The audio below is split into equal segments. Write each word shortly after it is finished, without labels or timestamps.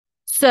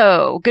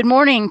So, good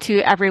morning to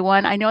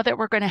everyone. I know that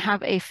we're going to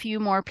have a few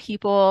more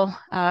people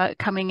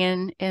coming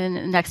in the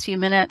next few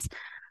minutes.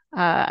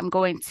 I'm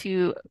going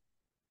to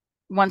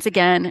once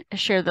again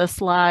share the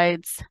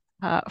slides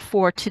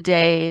for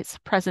today's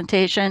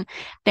presentation.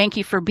 Thank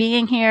you for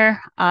being here.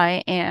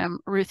 I am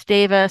Ruth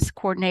Davis,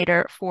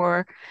 coordinator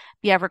for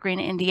the Evergreen,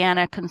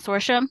 Indiana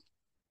Consortium.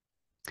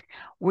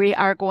 We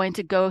are going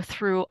to go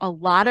through a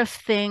lot of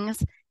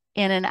things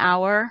in an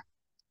hour.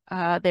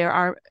 There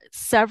are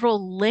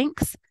several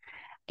links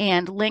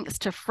and links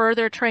to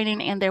further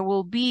training, and there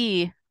will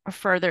be a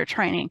further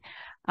training.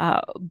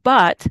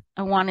 But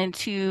I wanted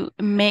to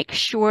make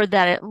sure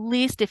that at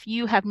least if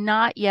you have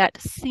not yet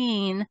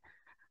seen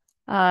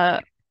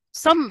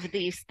some of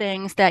these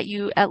things, that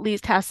you at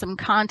least have some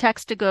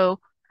context to go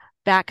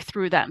back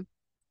through them.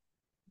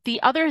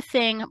 The other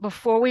thing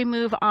before we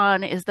move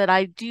on is that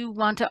I do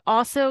want to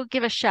also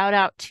give a shout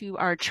out to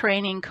our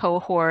training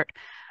cohort.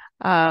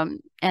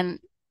 And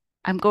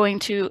I'm going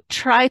to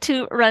try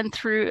to run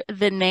through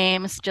the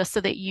names just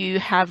so that you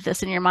have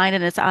this in your mind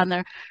and it's on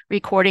the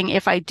recording.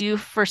 If I do,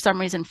 for some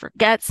reason,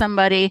 forget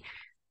somebody,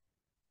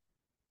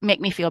 make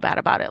me feel bad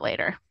about it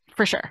later,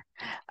 for sure.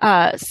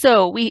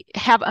 So we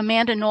have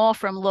Amanda Knoll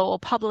from Lowell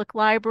Public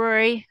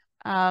Library,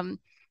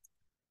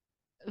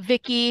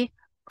 Vicki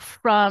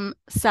from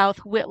South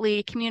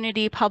Whitley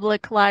Community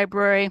Public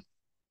Library,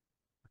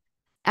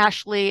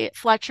 Ashley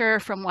Fletcher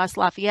from West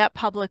Lafayette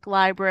Public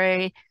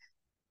Library,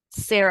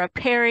 Sarah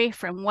Perry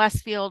from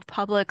Westfield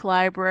Public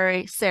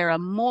Library, Sarah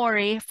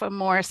Morey from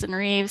Morrison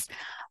Reeves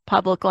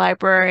Public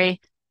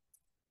Library,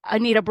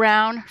 Anita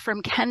Brown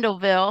from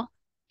Kendallville,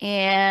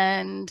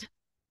 and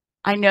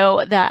I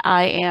know that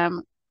I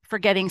am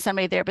forgetting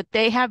somebody there, but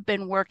they have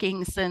been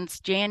working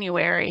since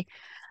January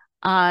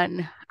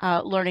on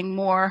learning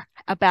more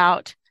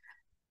about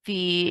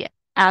the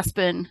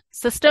Aspen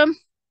system,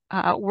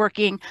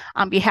 working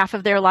on behalf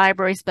of their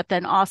libraries, but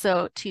then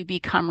also to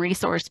become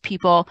resource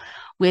people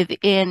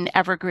within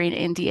Evergreen,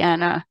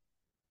 Indiana,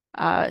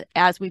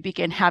 as we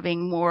begin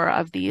having more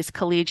of these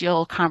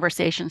collegial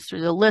conversations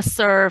through the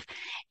listserv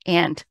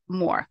and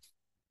more.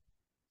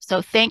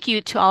 So thank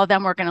you to all of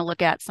them. We're going to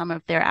look at some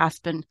of their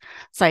Aspen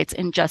sites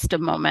in just a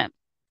moment.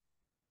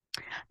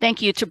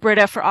 Thank you to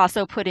Britta for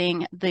also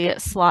putting the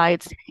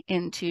slides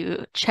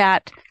into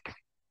chat.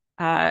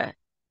 And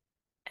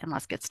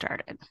let's get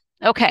started.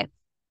 Okay.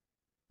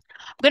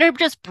 I'm going to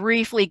just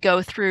briefly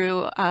go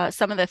through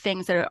some of the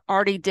things that I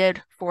already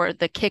did for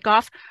the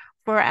kickoff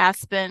for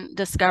Aspen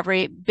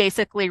Discovery,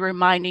 basically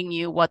reminding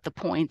you what the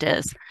point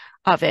is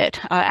of it.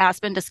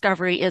 Aspen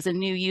Discovery is a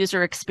new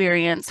user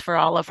experience for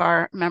all of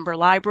our member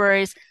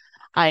libraries.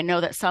 I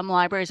know that some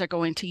libraries are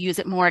going to use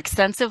it more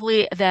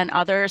extensively than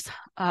others.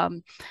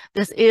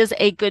 This is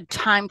a good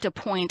time to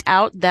point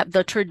out that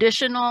the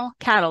traditional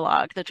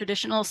catalog, the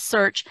traditional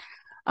search,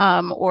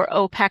 or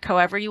OPEC,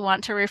 however you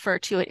want to refer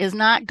to it, is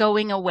not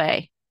going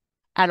away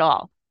at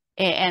all.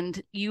 And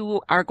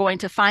you are going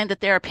to find that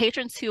there are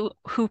patrons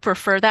who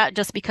prefer that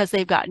just because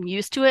they've gotten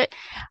used to it.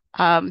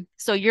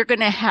 So you're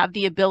going to have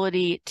the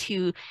ability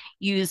to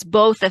use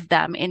both of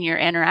them in your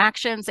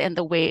interactions and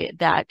the way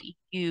that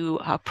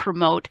you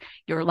promote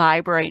your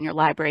library and your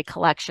library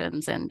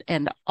collections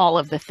and all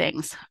of the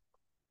things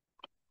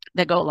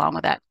that go along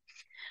with that.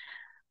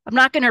 I'm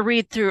not going to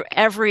read through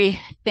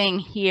everything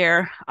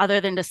here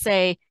other than to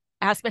say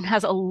Aspen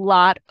has a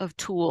lot of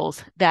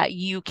tools that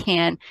you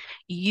can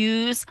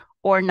use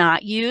or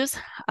not use.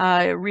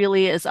 It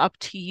really is up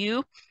to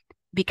you,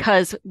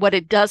 because what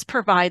it does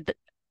provide,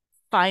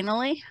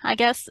 finally, I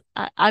guess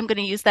I'm going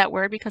to use that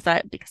word because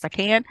I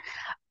can,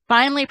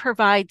 finally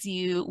provides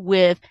you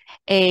with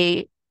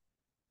a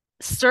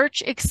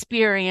search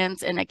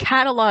experience and a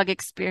catalog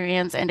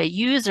experience and a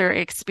user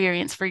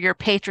experience for your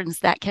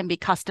patrons that can be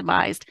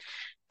customized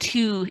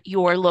to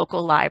your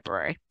local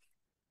library,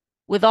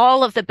 with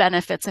all of the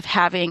benefits of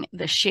having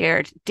the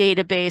shared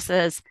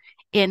databases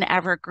in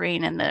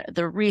Evergreen and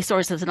the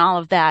resources and all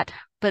of that,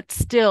 but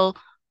still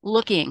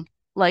looking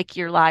like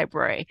your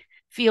library,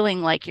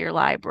 feeling like your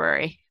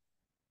library,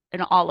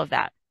 and all of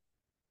that.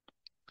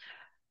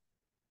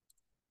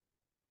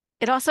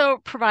 It also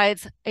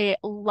provides a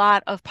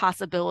lot of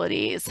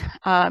possibilities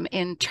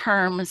in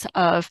terms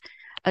of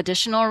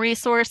additional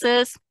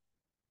resources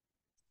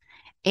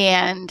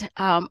and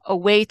a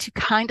way to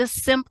kind of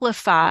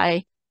simplify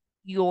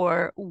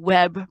your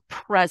web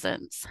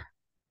presence.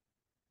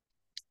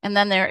 And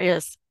then there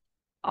is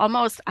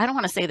almost, I don't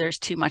want to say there's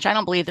too much. I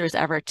don't believe there's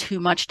ever too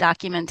much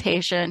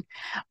documentation,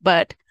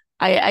 but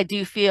I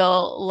do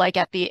feel like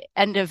at the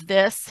end of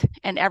this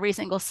and every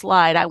single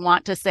slide, I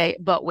want to say,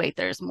 but wait,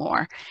 there's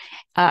more.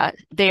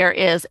 There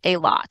is a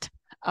lot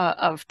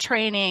of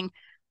training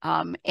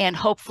and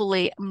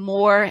hopefully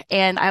more.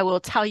 And I will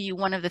tell you,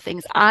 one of the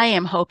things I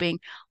am hoping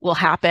will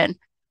happen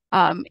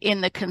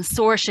in the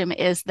consortium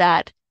is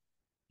that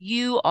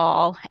you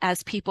all,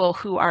 as people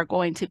who are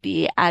going to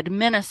be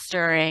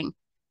administering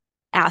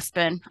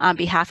Aspen on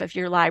behalf of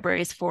your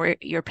libraries for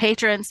your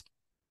patrons,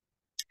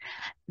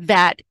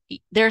 that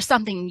there's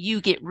something you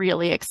get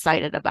really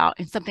excited about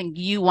and something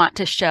you want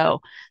to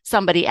show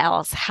somebody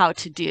else how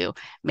to do.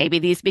 Maybe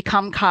these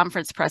become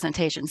conference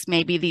presentations,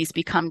 maybe these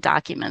become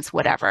documents,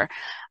 whatever.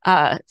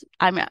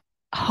 I'm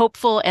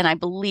hopeful and I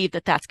believe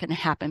that that's going to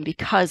happen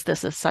because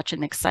this is such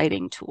an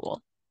exciting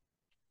tool.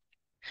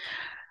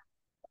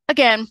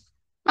 Again, I'm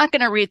not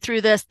going to read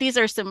through this. These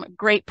are some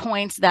great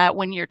points that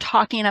when you're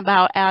talking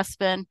about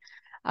Aspen,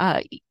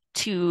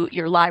 to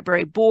your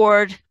library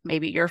board,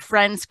 maybe your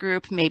friends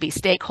group, maybe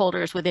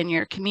stakeholders within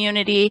your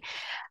community,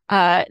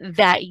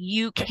 that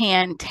you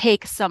can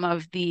take some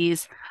of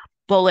these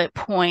bullet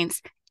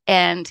points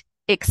and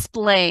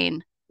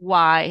explain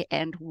why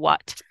and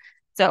what.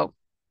 So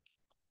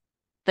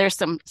there's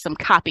some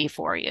copy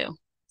for you.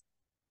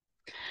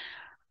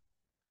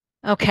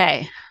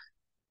 Okay.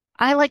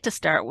 I like to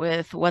start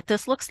with what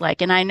this looks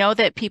like. And I know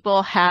that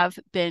people have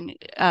been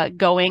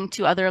going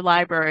to other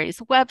libraries'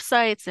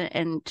 websites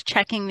and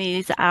checking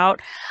these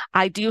out.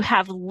 I do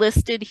have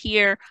listed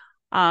here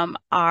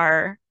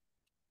our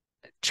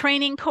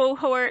training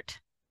cohort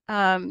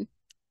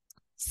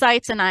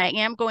sites, and I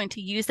am going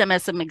to use them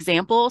as some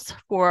examples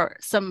for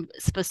some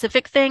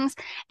specific things.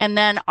 And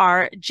then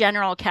our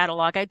general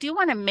catalog. I do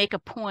want to make a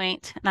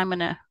point, and I'm going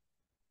to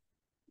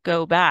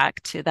go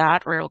back to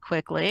that real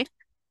quickly.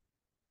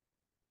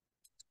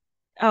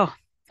 Oh,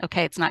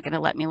 okay, it's not going to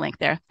let me link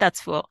there.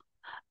 That's cool.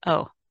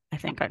 Oh, I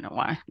think I know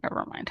why.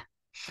 Never mind.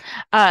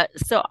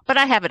 But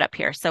I have it up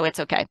here, so it's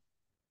okay.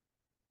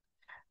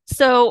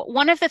 So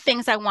one of the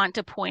things I want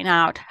to point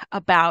out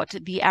about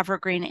the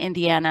Evergreen,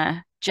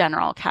 Indiana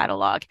General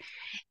Catalog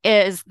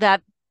is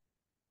that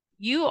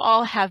you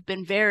all have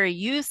been very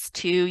used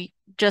to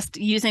just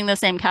using the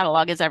same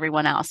catalog as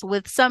everyone else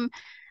with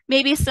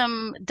maybe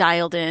some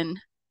dialed in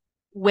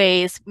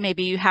ways.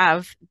 Maybe you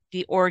have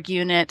the org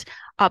unit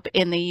up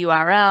in the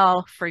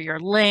URL for your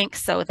link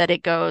so that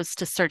it goes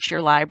to search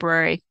your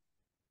library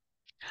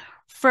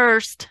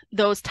first,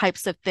 those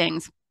types of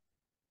things.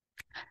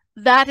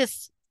 That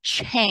has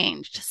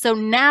changed. So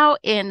now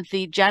in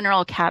the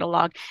general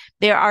catalog,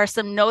 there are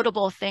some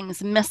notable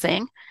things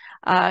missing.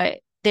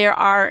 There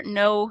are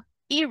no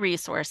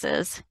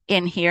e-resources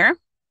in here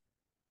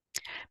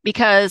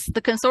because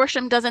the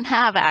consortium doesn't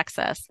have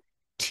access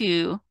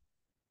to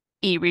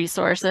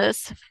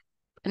e-resources.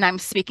 And I'm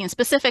speaking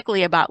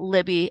specifically about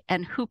Libby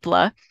and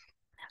Hoopla.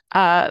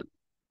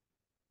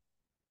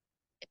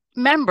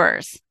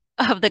 Members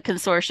of the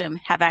consortium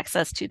have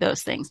access to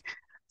those things.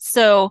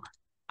 So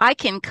I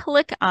can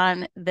click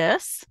on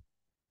this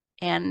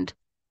and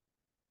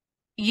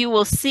you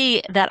will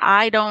see that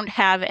I don't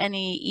have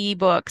any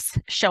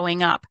ebooks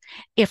showing up.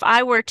 If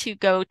I were to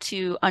go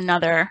to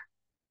another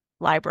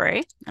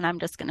library, and I'm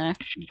just going to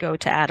go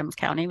to Adams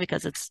County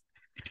because it's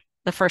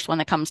the first one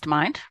that comes to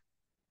mind,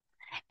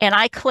 and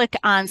I click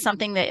on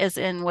something that is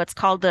in what's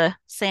called the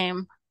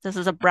same, this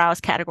is a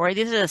browse category.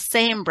 These are the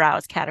same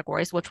browse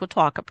categories, which we'll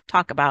talk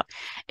about.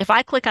 If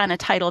I click on a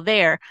title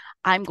there,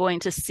 I'm going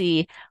to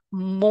see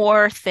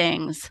more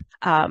things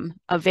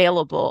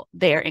available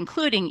there,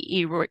 including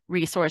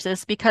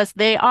e-resources, because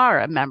they are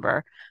a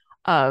member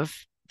of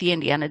the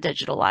Indiana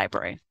Digital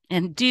Library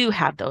and do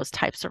have those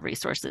types of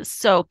resources.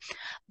 So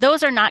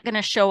those are not going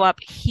to show up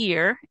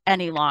here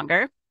any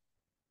longer.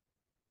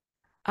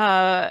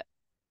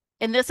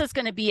 And this is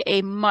going to be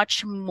a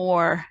much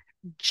more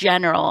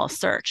general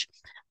search.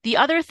 The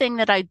other thing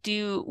that I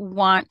do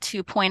want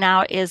to point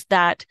out is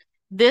that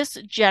this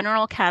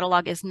general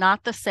catalog is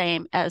not the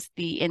same as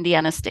the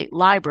Indiana State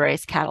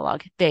Library's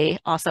catalog. They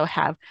also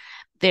have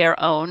their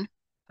own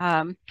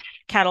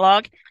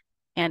catalog,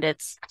 and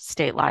it's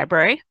State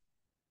Library.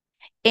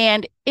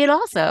 And it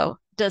also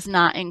does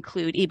not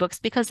include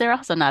ebooks because they're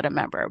also not a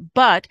member.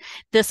 But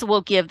this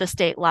will give the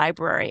State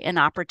Library an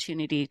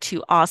opportunity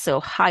to also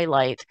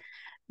highlight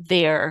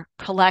their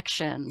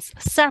collections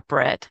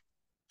separate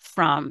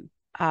from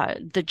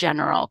the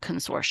general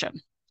consortium.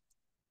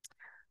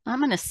 I'm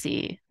going to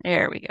see.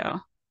 There we go.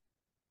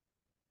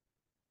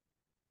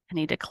 I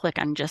need to click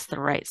on just the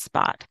right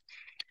spot.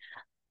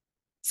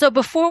 So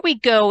before we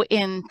go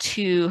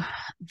into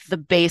the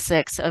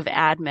basics of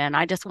admin,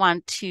 I just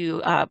want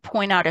to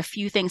point out a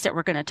few things that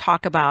we're going to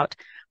talk about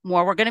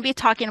more. We're going to be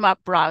talking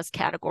about browse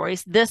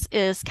categories. This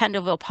is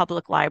Kendallville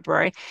Public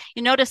Library.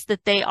 You notice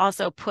that they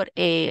also put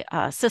a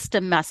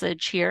system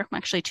message here,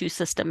 actually two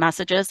system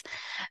messages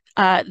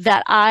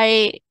that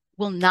I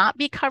will not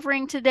be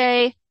covering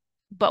today,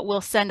 but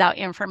we'll send out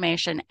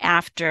information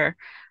after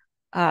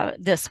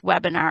this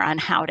webinar on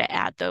how to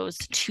add those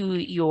to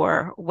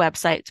your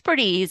website. It's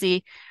pretty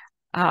easy,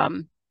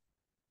 but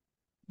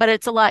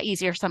it's a lot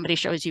easier if somebody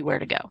shows you where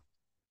to go.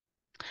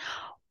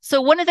 So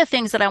one of the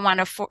things that I want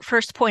to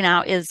first point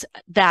out is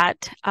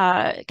that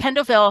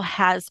Kendallville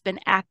has been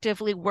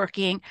actively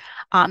working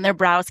on their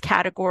browse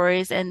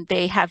categories, and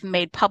they have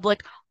made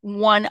public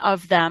one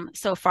of them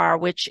so far,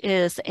 which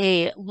is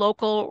a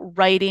local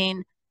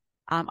writing,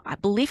 I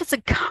believe it's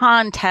a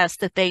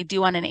contest that they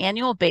do on an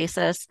annual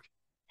basis.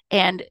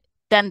 And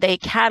then they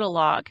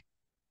catalog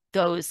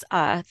those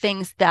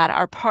things that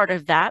are part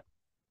of that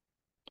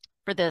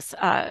for this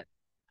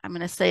I'm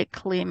going to say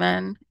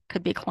Kleeman,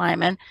 could be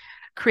Kleiman,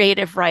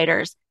 creative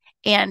writers.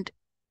 And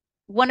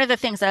one of the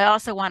things I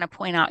also want to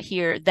point out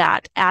here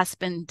that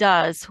Aspen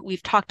does,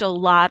 we've talked a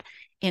lot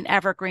in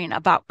Evergreen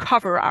about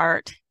cover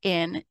art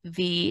in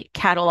the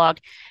catalog.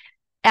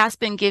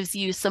 Aspen gives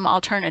you some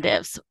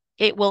alternatives.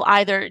 It will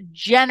either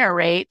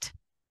generate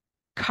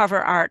cover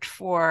art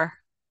for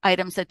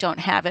items that don't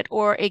have it,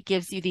 or it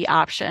gives you the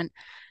option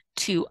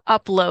to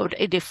upload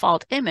a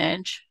default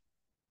image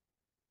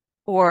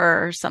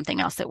or something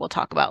else that we'll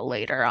talk about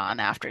later on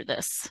after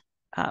this,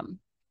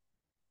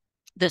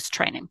 this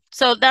training.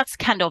 So that's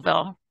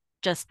Kendallville,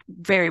 just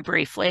very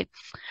briefly.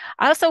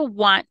 I also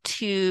want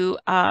to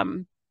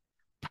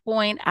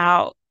point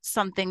out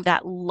something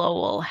that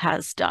Lowell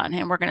has done,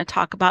 and we're going to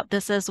talk about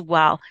this as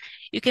well.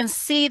 You can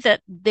see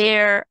that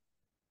their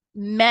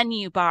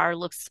menu bar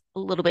looks a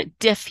little bit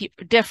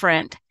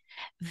different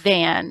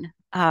than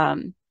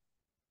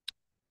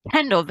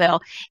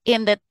Kendallville,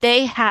 in that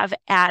they have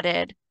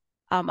added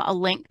a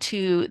link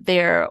to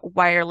their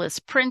wireless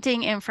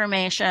printing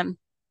information.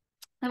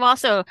 I've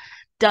also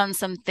done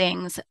some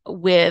things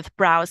with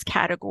browse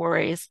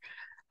categories.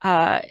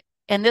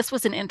 And this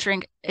was an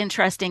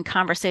interesting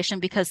conversation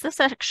because this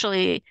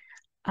actually,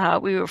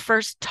 we were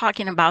first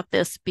talking about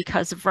this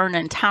because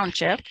Vernon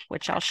Township,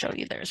 which I'll show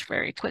you theirs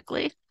very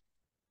quickly,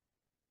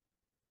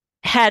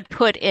 had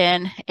put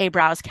in a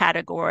browse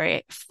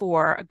category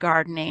for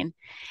gardening.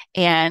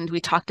 And we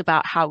talked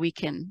about how we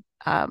can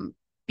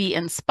be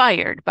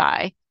inspired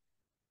by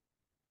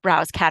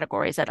browse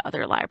categories at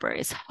other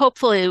libraries.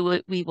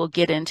 Hopefully we will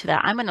get into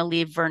that. I'm going to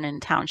leave Vernon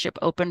Township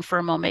open for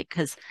a moment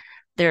because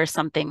there's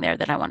something there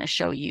that I want to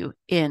show you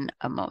in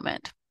a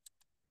moment.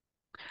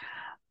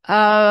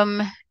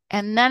 And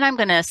then I'm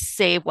going to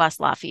save West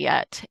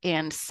Lafayette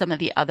and some of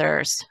the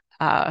others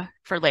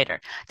for later.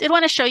 Did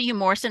want to show you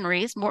Morrison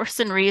Reeves.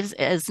 Morrison Reeves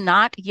is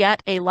not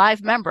yet a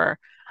live member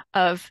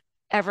of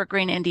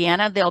Evergreen,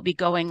 Indiana. They'll be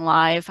going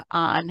live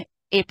on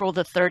April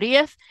the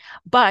 30th,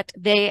 but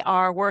they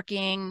are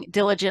working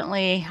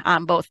diligently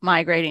on both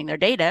migrating their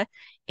data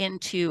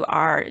into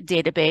our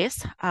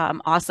database,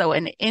 also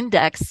an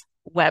index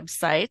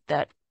website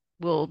that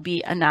will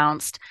be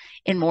announced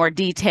in more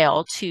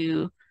detail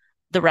to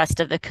the rest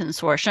of the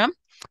consortium,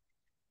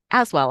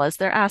 as well as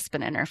their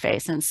Aspen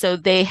interface. And so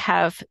they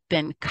have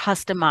been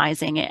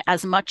customizing it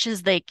as much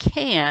as they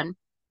can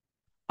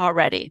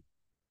already.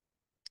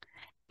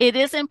 It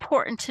is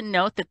important to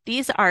note that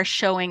these are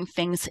showing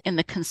things in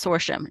the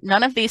consortium.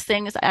 None of these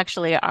things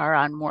actually are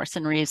on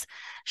Morrison Reeves'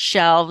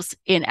 shelves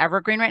in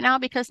Evergreen right now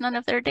because none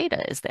of their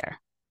data is there.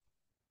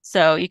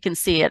 So you can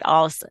see it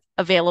all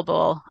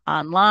available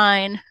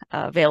online,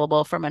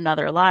 available from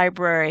another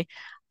library.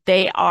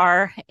 They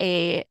are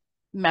a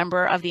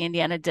member of the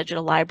Indiana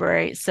Digital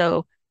Library.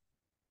 So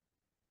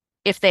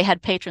if they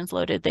had patrons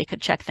loaded, they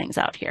could check things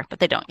out here, but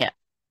they don't yet.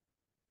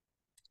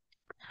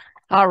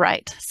 All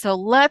right, so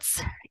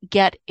let's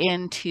get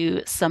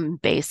into some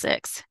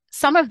basics.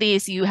 Some of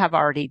these you have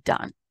already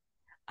done,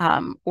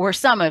 or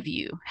some of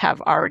you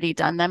have already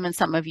done them and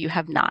some of you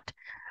have not.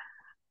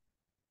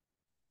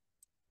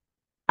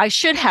 I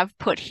should have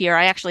put here,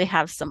 I actually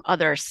have some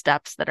other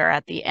steps that are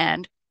at the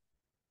end.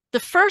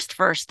 The first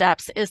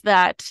steps is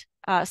that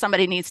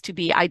somebody needs to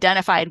be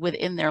identified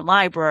within their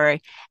library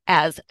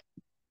as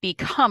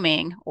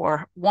becoming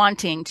or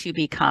wanting to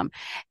become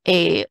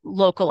a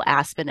local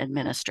Aspen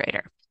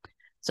administrator.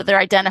 So they're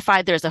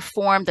identified. There's a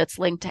form that's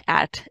linked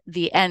at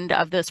the end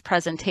of this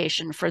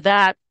presentation for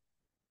that.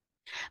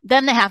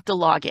 Then they have to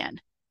log in,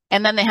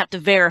 and then they have to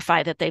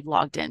verify that they've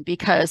logged in,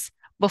 because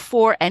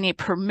before any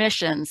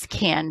permissions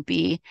can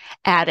be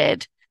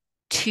added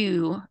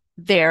to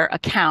their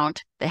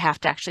account, they have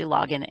to actually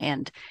log in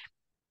and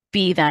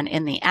be then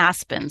in the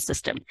Aspen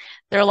system.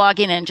 They're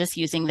logging in just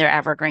using their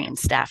Evergreen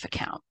staff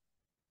account.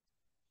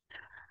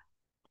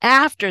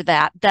 After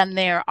that, then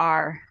there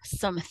are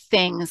some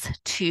things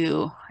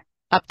to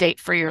update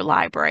for your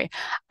library.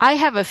 I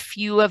have a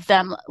few of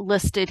them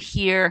listed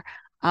here.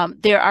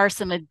 There are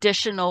some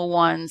additional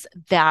ones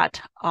that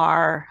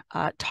are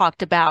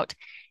talked about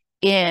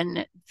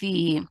in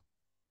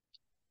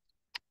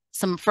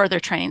some further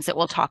trainings that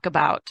we'll talk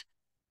about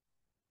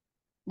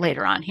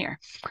later on here.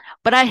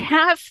 But I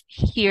have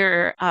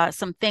here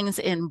some things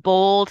in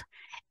bold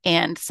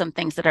and some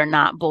things that are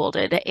not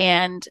bolded.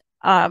 And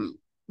I'm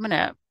going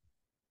to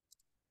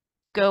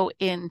go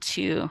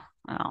into,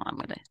 well, I'm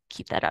going to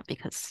keep that up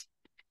because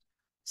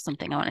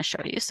something I want to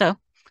show you. So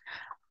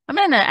I'm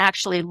going to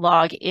actually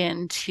log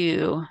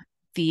into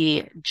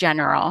the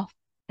general,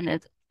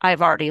 and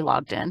I've already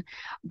logged in,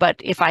 but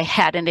if I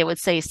hadn't, it would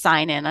say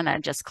sign in, and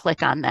I'd just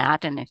click on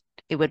that and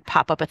it would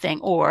pop up a thing,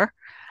 or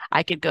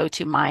I could go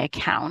to my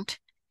account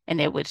and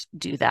it would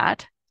do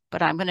that.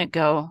 But I'm going to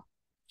go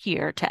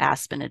here to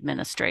Aspen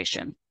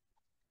administration.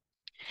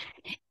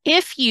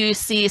 If you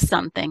see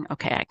something,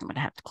 okay, I'm going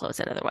to have to close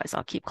it, otherwise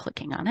I'll keep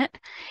clicking on it.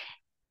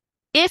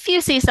 If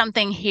you see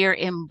something here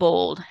in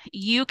bold,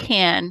 you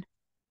can,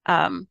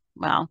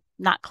 well,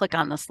 not click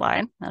on the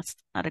slide. That's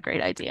not a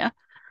great idea.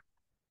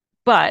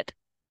 But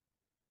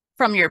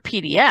from your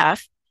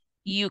PDF,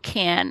 you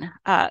can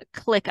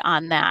click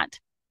on that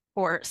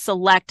or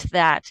select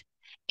that.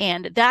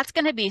 And that's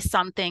going to be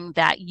something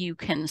that you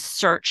can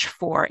search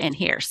for in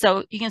here.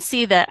 So you can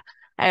see that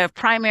I have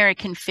primary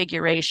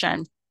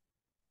configuration.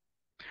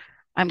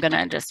 I'm going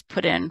to just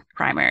put in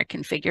primary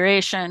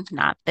configuration,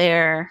 not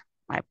there.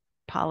 My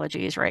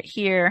apologies, right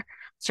here.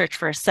 Search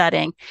for a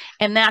setting,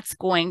 and that's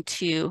going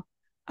to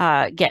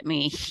get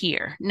me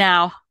here.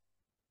 Now,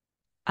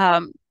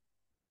 from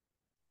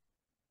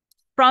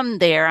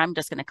there, I'm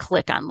just going to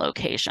click on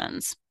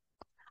locations.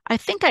 I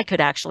think I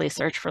could actually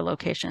search for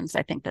locations.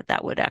 I think that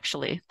that would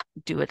actually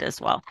do it as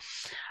well.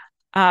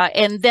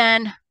 And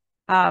then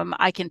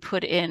I can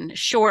put in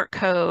short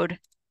code.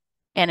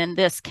 And in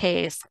this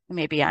case,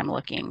 maybe I'm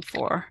looking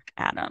for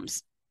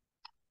Adams.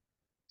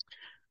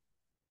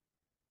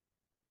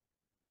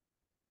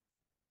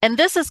 And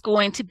this is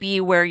going to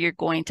be where you're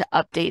going to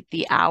update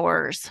the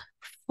hours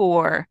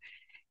for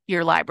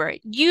your library.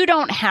 You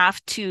don't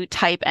have to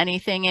type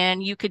anything in.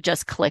 You could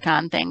just click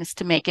on things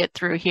to make it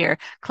through here,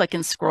 click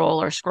and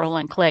scroll or scroll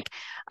and click.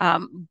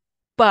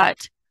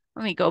 But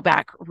let me go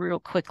back real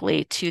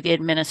quickly to the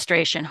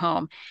administration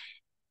home.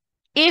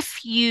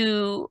 If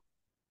you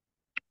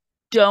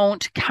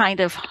don't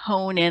kind of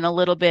hone in a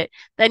little bit,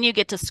 then you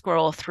get to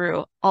scroll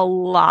through a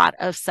lot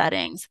of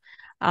settings.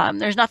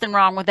 There's nothing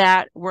wrong with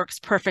that. Works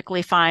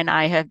perfectly fine.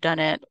 I have done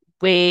it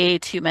way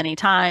too many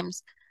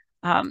times.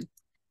 But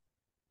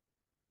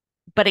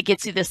it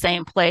gets you the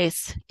same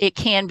place. It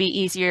can be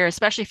easier,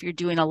 especially if you're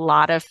doing a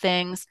lot of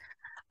things,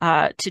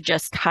 to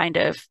just kind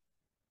of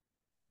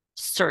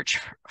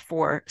search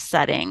for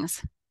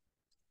settings.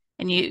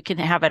 And you can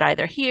have it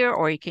either here,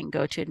 or you can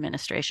go to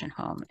administration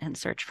home and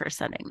search for a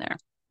setting there.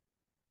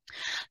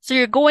 So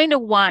you're going to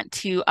want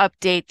to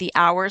update the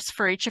hours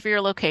for each of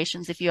your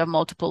locations if you have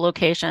multiple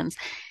locations.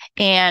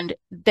 And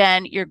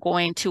then you're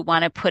going to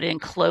want to put in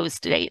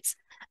closed dates.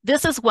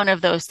 This is one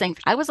of those things.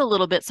 I was a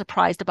little bit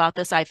surprised about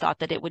this. I thought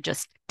that it would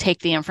just take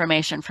the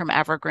information from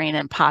Evergreen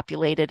and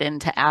populate it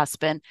into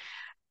Aspen.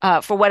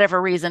 For whatever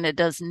reason, it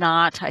does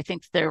not. I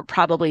think they're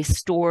probably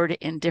stored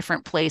in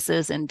different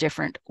places in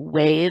different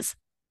ways.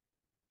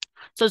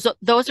 So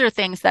those are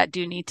things that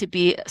do need to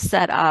be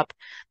set up.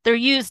 They're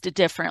used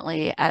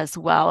differently as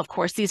well. Of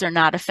course, these are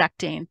not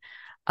affecting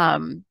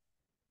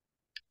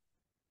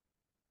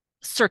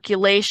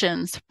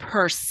circulations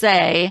per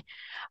se,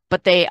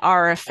 but they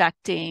are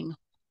affecting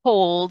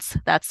holds.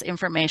 That's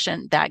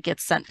information that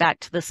gets sent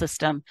back to the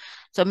system.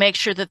 So make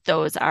sure that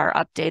those are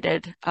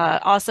updated.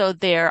 Also,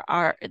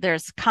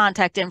 there's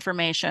contact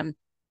information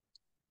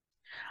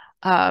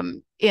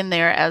in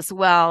there as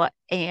well,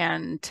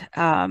 and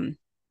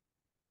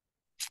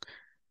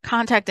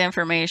contact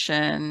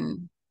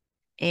information,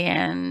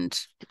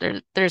 and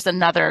there's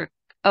another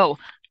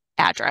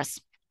address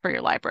for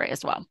your library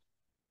as well.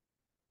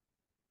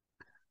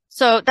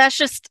 So that's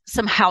just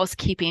some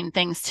housekeeping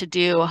things to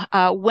do.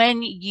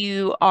 When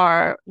you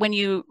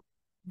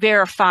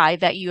verify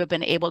that you have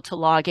been able to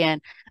log in,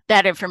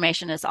 that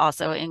information is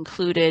also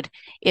included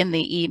in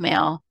the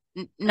email.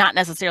 Not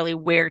necessarily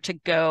where to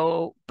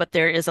go, but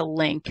there is a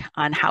link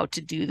on how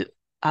to do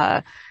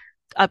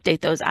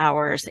update those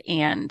hours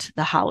and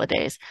the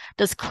holidays.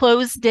 Does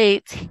close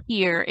dates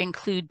here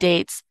include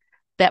dates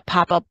that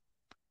pop up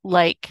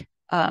like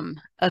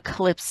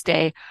eclipse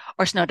day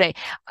or snow day?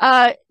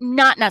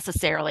 Not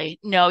necessarily.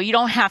 No, you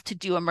don't have to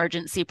do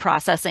emergency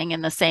processing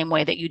in the same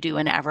way that you do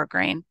in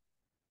Evergreen.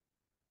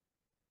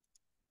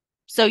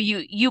 So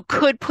you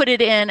could put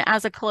it in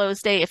as a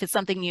close day if it's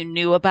something you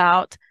knew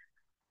about.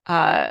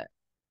 And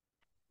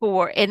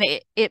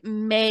it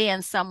may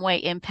in some way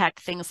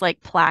impact things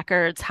like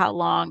placards, how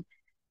long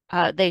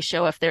they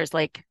show, if there's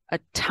like a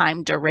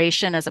time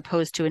duration as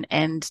opposed to an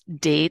end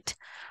date,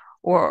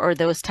 or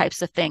those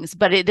types of things.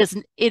 But it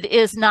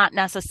is not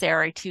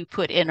necessary to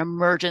put in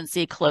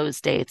emergency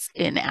close dates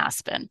in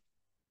Aspen.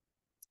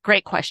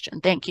 Great question.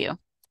 Thank you.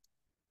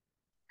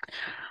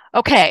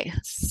 Okay,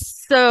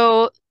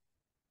 so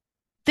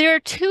there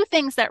are two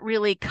things that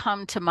really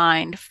come to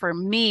mind for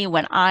me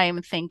when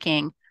I'm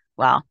thinking,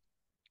 well,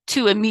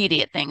 two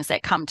immediate things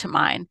that come to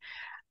mind.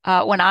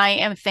 When I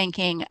am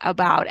thinking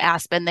about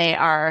Aspen, they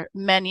are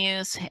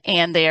menus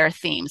and they are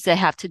themes. They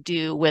have to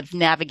do with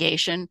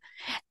navigation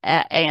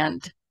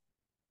and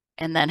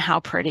then how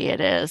pretty it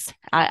is.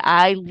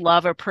 I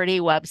love a pretty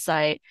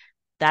website.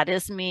 That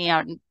is me.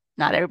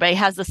 Not everybody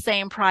has the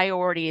same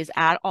priorities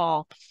at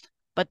all,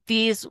 but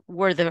these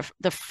were the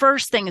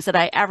first things that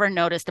I ever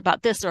noticed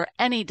about this or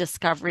any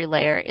discovery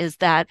layer, is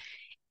that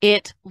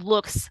it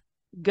looks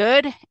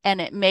good and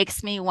it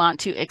makes me want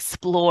to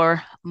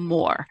explore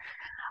more.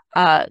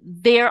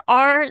 There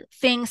are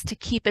things to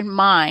keep in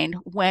mind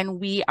when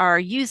we are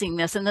using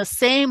this, in the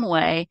same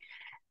way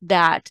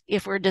that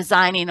if we're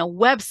designing a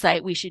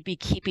website, we should be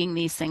keeping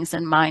these things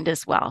in mind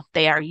as well.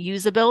 They are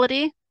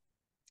usability,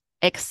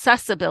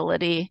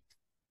 accessibility,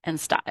 and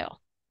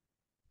style.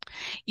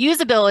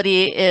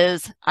 Usability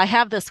is, I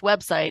have this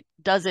website,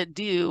 does it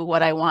do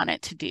what I want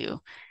it to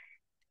do?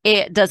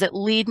 Does it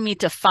lead me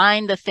to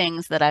find the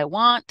things that I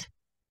want?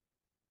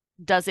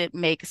 Does it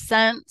make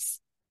sense?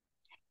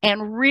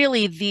 And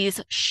really,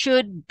 these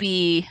should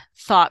be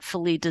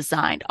thoughtfully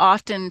designed.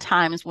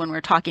 Oftentimes, when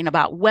we're talking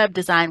about web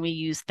design, we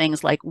use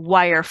things like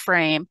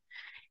wireframe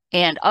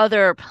and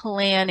other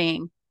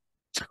planning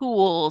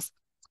tools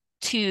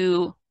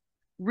to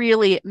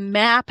really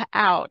map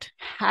out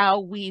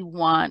how we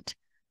want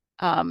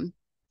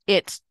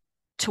it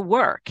to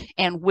work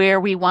and where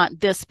we want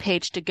this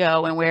page to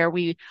go and where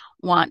we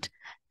want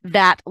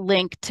that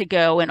link to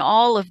go and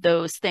all of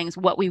those things,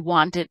 what we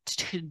want it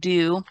to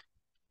do.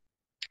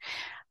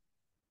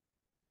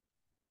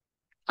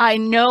 I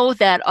know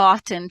that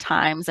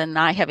oftentimes, and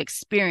I have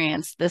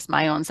experienced this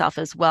my own self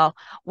as well,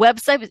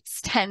 websites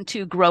tend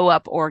to grow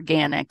up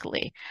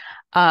organically.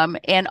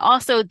 And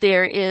also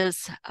there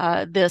is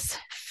this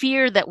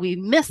fear that we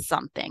miss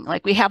something.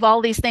 Like we have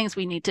all these things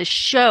we need to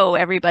show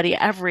everybody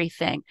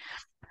everything.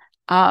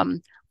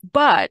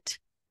 But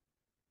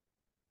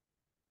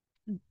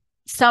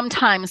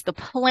sometimes the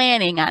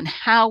planning on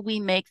how we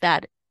make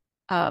that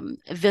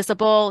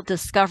visible,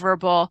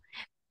 discoverable,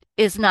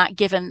 is not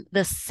given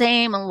the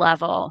same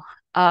level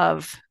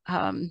of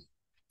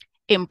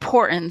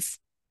importance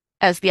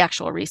as the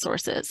actual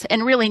resources,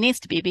 and really needs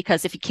to be,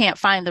 because if you can't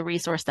find the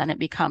resource, then it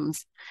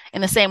becomes,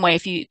 in the same way,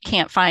 if you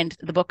can't find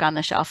the book on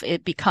the shelf,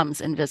 it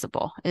becomes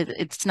invisible.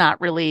 It's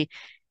not really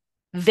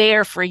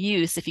there for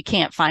use if you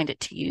can't find it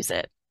to use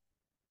it.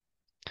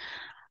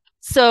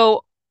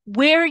 So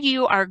where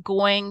you are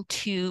going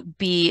to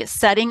be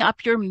setting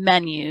up your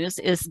menus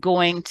is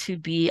going to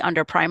be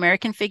under primary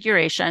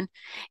configuration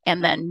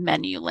and then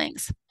menu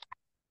links.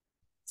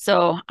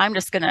 So I'm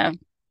just going to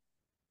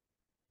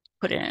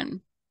put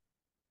in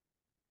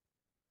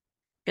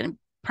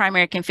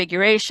primary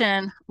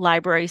configuration,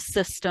 library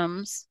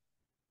systems.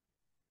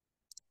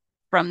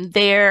 From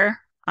there,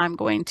 I'm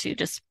going to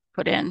just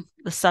put in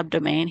the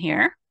subdomain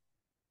here.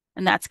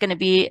 And that's going to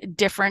be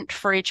different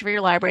for each of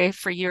your library.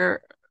 For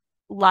your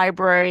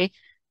library,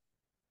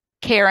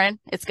 Karen,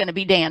 it's going to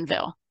be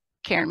Danville.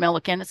 Karen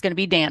Milliken, it's going to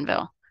be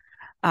Danville.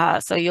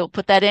 So you'll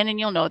put that in and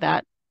you'll know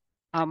that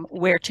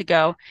where to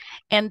go.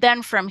 And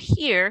then from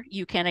here,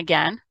 you can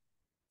again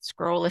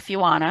scroll if you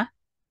wanna,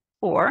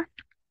 or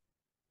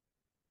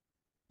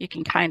you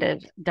can kind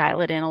of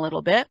dial it in a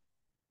little bit.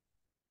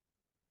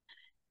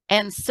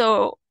 And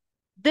so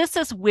this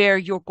is where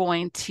you're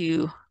going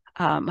to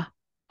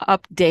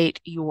update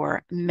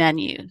your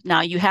menu.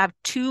 Now you have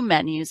two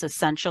menus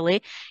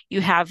essentially.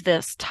 You have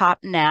this top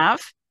nav,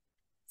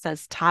 it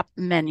says top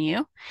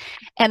menu,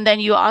 and then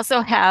you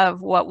also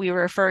have what we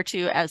refer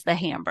to as the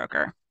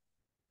hamburger.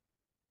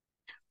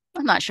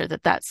 I'm not sure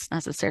that that's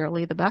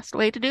necessarily the best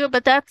way to do it,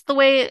 but that's the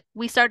way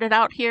we started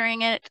out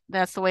hearing it.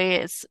 That's the way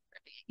it's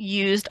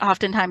used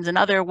oftentimes in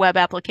other web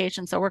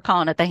applications, so we're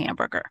calling it the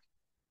hamburger.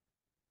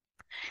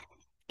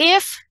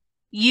 If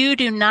you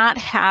do not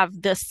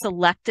have this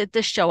selected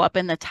to show up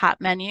in the top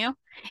menu,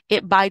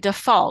 it by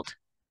default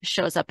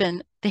shows up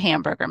in the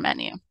hamburger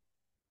menu,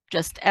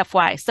 just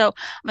FYI. So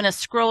I'm going to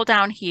scroll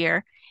down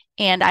here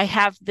and I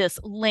have this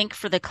link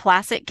for the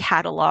classic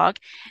catalog.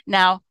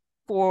 Now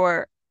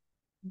for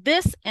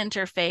this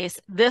interface,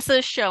 this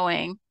is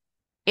showing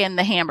in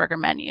the hamburger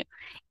menu.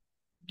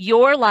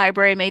 Your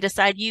library may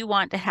decide you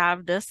want to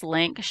have this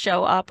link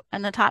show up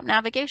in the top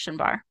navigation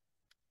bar.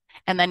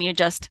 And then you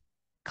just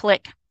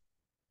click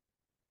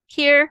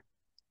here.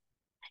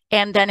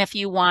 And then if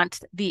you want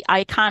the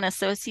icon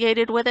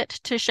associated with it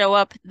to show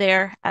up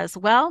there as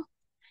well,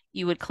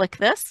 you would click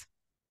this.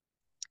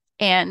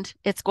 And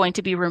it's going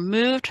to be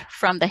removed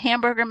from the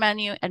hamburger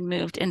menu and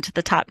moved into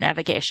the top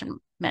navigation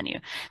menu.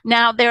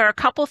 Now, there are a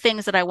couple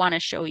things that I want to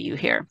show you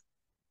here.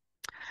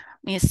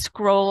 Let me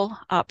scroll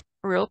up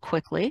real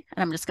quickly,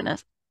 and I'm just going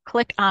to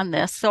click on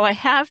this. So I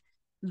have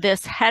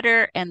this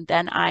header, and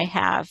then I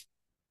have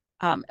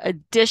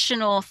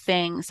additional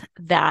things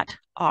that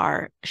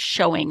are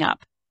showing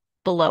up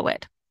below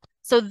it.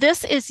 So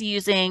this is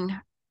using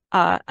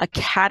a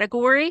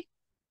category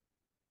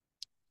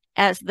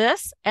as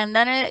this, and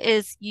then it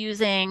is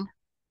using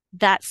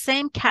that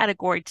same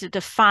category to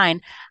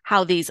define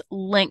how these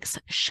links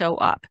show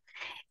up.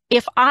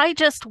 If I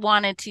just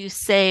wanted to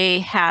say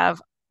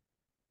have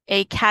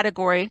a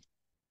category,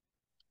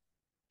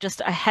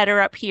 just a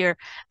header up here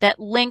that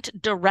linked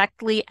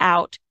directly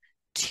out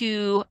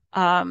to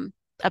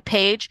a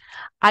page,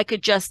 I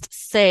could just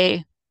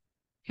say,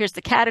 here's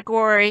the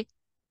category.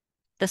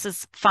 This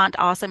is Font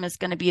Awesome is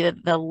going to be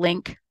the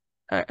link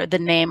or the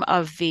name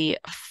of the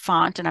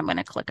font. And I'm going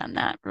to click on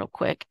that real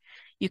quick.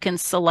 You can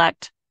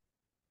select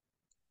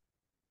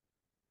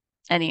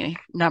any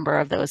number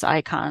of those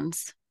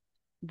icons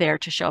there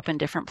to show up in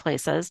different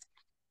places.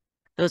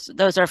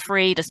 Those are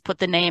free. Just put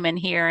the name in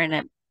here and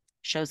it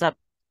shows up,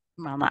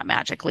 well, not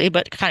magically,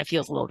 but it kind of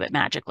feels a little bit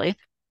magically.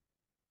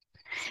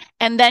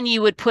 And then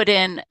you would put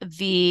in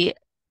the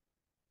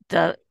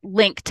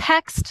link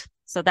text.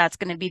 So that's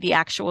going to be the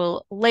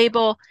actual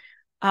label,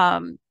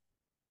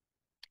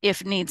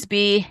 if needs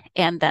be,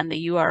 and then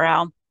the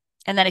URL.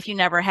 And then if you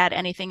never had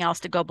anything else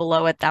to go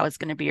below it, that was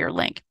going to be your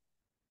link.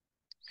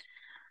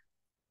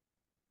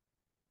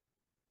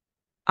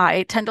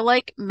 I tend to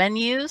like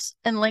menus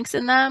and links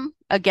in them.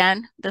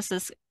 Again, this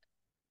is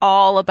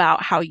all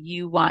about how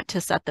you want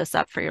to set this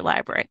up for your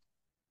library.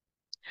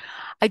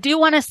 I do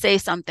want to say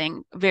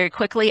something very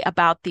quickly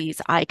about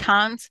these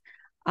icons.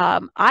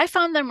 I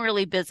found them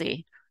really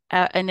busy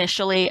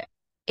initially,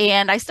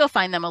 and I still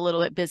find them a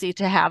little bit busy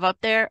to have up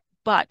there,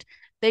 but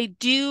they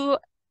do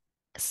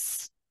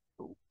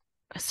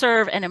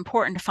serve an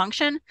important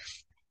function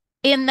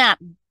in that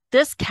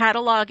this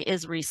catalog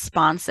is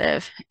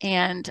responsive.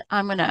 And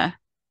I'm going to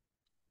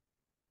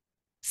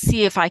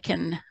see if I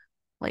can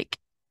like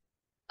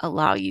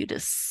allow you to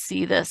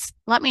see this.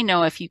 Let me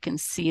know if you can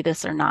see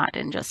this or not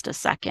in just a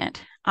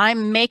second.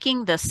 I'm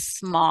making this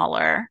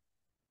smaller.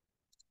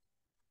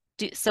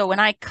 So when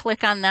I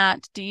click on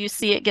that, do you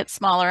see it get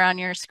smaller on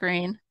your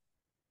screen?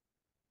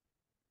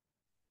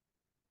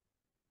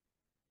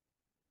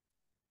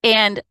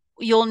 And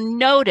you'll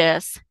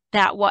notice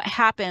that what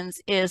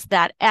happens is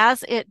that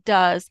as it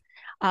does,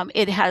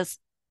 it has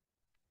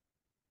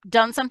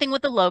done something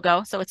with the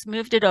logo. So it's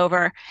moved it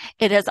over.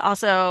 It has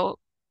also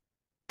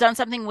done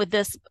something with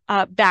this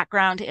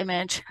background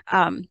image,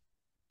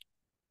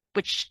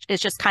 which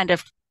is just kind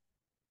of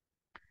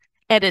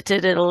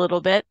edited it a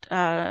little bit,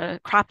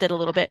 cropped it a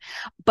little bit.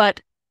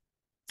 But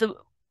the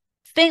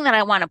thing that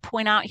I want to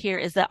point out here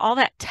is that all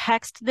that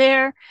text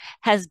there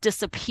has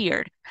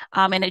disappeared,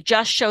 and it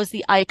just shows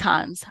the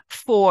icons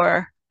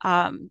for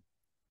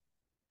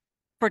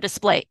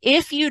display.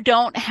 If you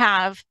don't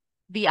have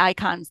the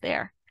icons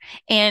there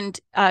and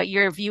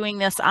you're viewing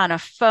this on a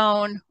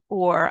phone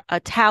or a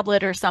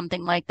tablet or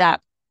something like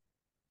that,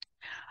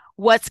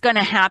 what's going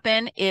to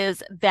happen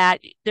is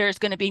that there's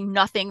going to be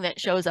nothing that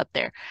shows up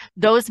there.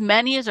 Those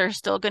menus are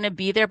still going to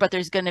be there, but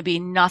there's going to be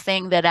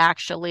nothing that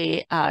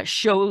actually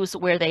shows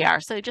where they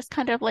are. So just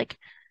kind of like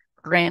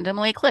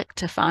randomly click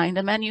to find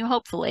a menu,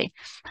 hopefully.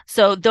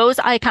 So those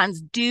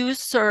icons do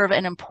serve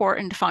an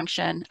important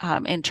function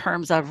in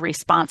terms of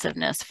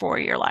responsiveness for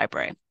your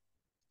library.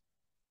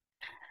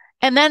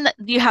 And then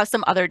you have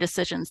some other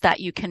decisions that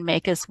you can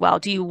make as well.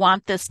 Do you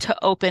want this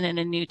to open in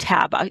a new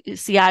tab?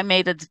 See, I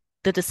made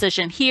the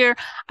decision here.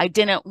 I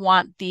didn't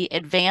want the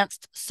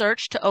advanced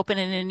search to open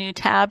in a new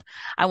tab.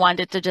 I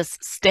wanted it to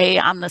just stay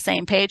on the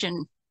same page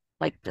and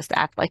like just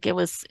act like it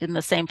was in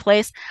the same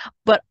place.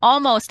 But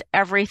almost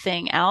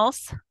everything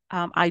else,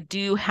 I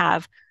do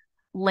have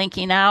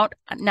linking out.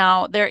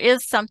 Now, there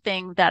is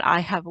something that I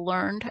have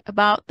learned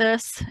about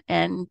this,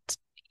 and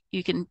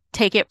you can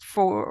take it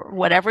for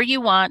whatever you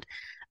want,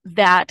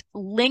 that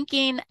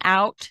linking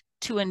out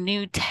to a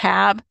new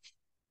tab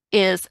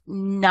is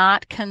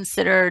not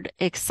considered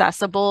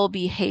accessible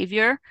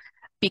behavior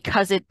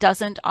because it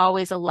doesn't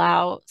always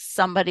allow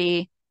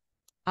somebody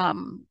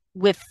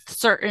with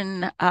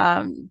certain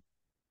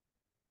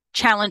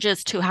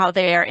challenges to how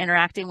they are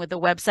interacting with the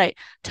website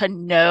to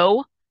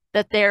know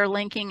that they're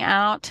linking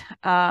out.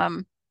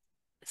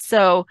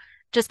 So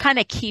just kind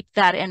of keep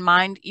that in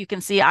mind. You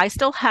can see I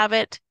still have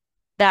it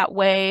that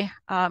way.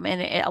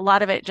 And a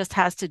lot of it just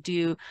has to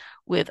do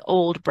with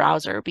old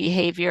browser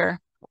behavior.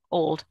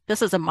 Old.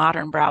 This is a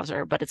modern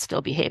browser, but it's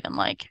still behaving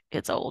like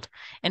it's old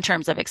in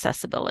terms of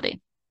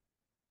accessibility.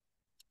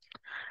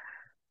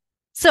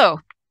 So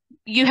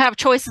you have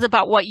choices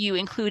about what you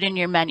include in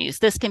your menus.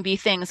 This can be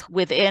things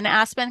within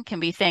Aspen,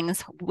 can be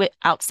things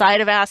outside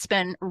of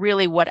Aspen,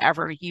 really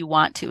whatever you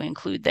want to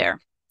include there.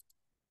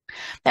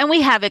 Then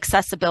we have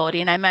accessibility,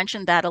 and I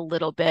mentioned that a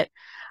little bit.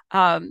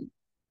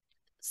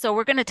 So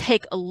we're going to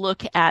take a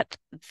look at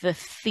the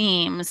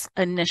themes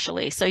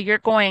initially. So you're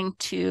going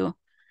to,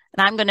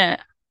 and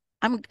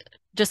I'm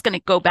just going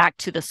to go back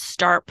to the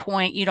start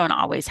point. You don't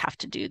always have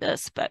to do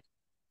this, but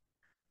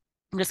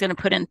I'm just going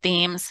to put in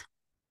themes,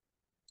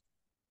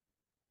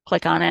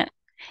 click on it.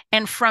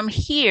 And from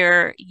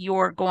here,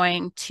 you're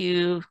going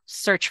to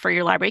search for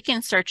your library. You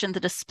can search in the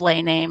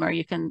display name, or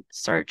you can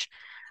search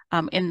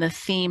in the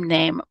theme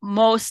name.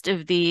 Most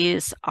of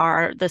these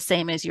are the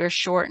same as your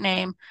short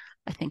name.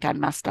 I think I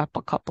messed up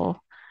a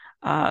couple.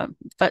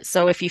 But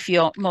so if you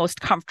feel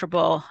most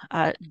comfortable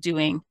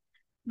doing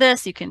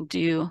this, you can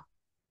do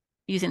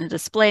using the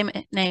display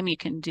name, you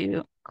can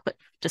do click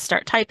to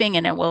start typing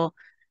and it will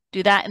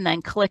do that, and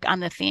then click on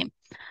the theme.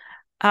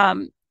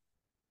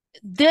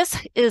 This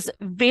is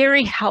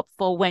very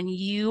helpful when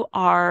you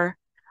are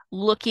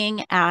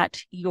looking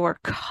at your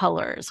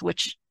colors,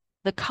 which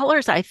the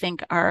colors I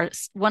think are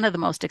one of the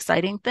most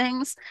exciting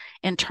things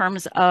in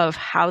terms of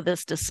how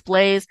this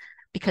displays,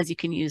 because you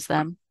can use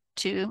them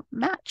to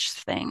match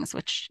things,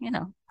 which, you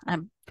know, I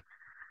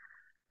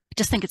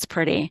just think it's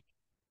pretty.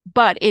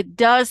 But it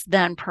does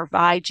then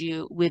provide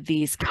you with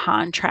these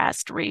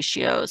contrast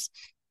ratios.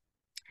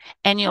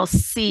 And you'll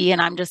see,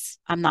 and I'm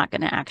not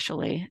going to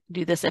actually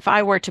do this. If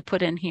I were to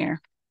put in here,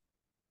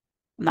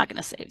 I'm not going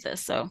to save this,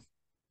 so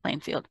plain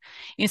field.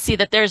 You see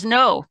that there's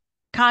no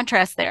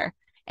contrast there,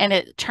 and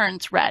it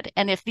turns red.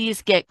 And if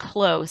these get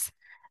close,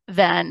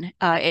 then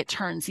it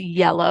turns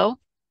yellow,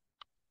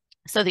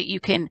 so that you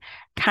can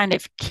kind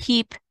of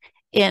keep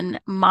in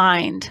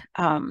mind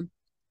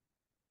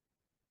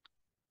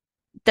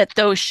that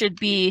those should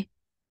be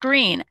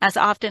green as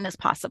often as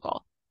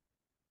possible.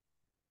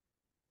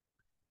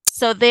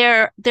 So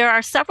there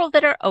are several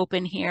that are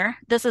open here.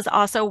 This is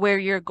also where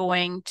you're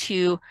going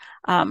to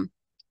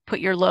put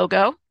your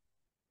logo.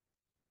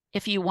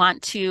 If you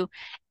want to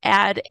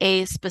add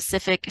a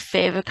specific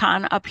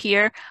favicon up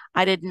here,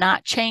 I did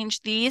not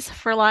change these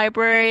for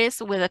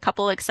libraries with a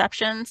couple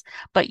exceptions,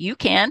 but you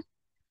can.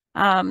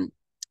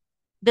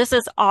 This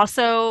is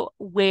also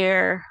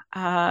where,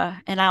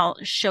 and I'll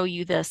show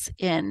you this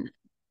in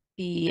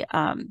the,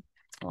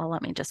 well,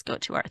 let me just go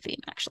to our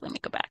theme. Actually, let me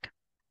go back.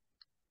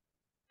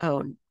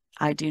 Oh,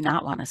 I do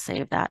not want to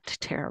save that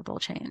terrible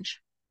change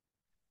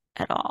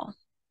at all.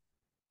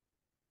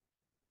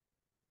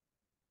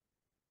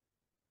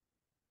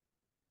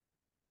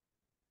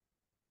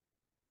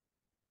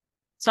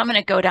 So I'm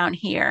going to go down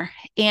here.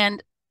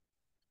 And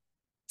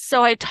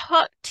so I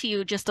talked to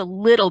you just a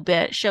little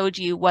bit, showed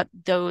you what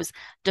those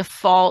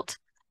default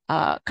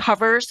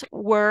covers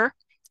were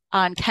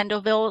on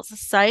Kendallville's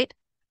site.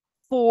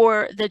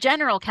 For the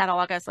general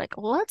catalog, I was like,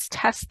 well, let's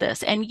test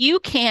this. And you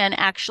can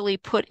actually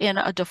put in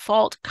a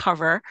default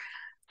cover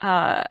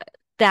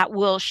that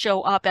will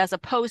show up as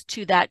opposed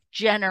to that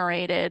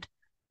generated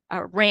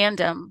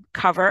random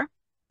cover.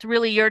 It's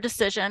really your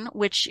decision,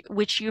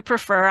 which you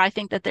prefer. I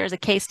think that there's a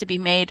case to be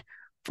made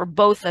for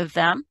both of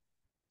them.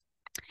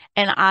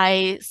 And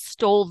I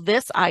stole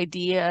this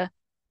idea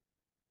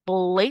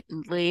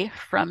blatantly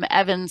from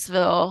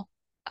Evansville,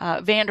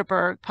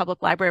 Vanderburgh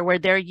Public Library, where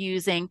they're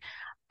using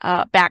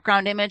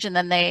background image and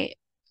then they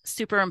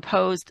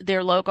superimposed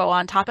their logo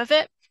on top of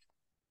it.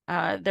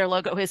 Their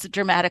logo is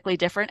dramatically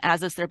different,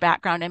 as is their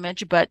background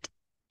image, but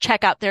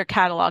check out their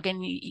catalog.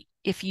 And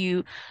if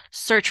you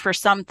search for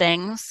some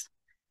things,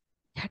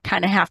 you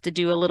kind of have to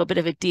do a little bit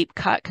of a deep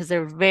cut because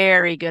they're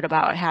very good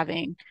about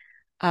having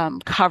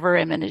cover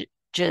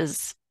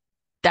images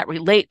that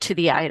relate to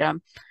the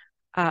item.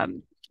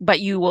 But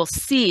you will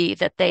see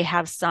that they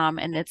have some,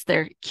 and it's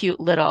their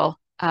cute little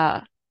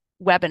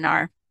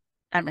webinar.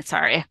 I'm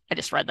sorry, I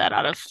just read that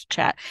out of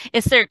chat.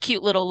 It's their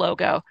cute little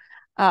logo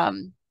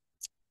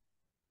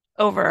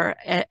over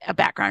a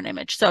background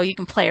image. So you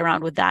can play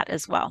around with that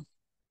as well.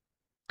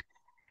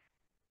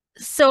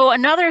 So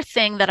another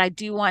thing that I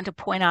do want to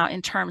point out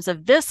in terms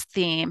of this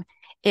theme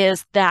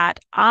is that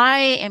I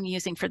am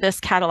using for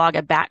this catalog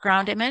a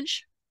background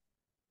image.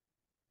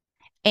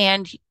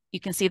 And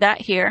you can see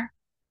that here,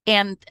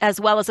 and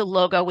as well as a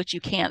logo, which you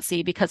can't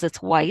see because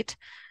it's white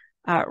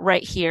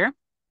right here.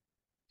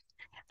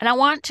 And I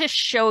want to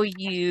show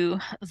you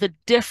the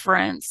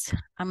difference.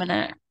 I'm going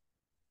to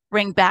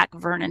bring back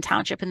Vernon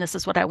Township, and this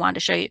is what I wanted to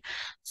show you.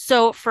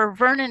 So for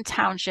Vernon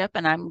Township,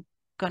 and I'm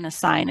going to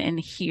sign in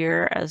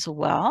here as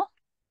well.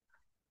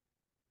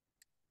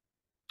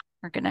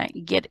 We're going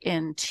to get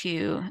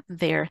into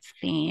their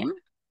theme.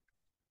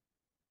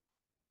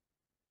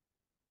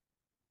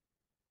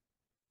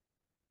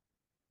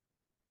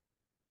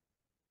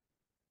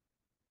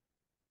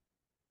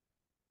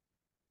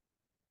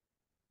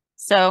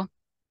 So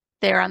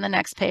there on the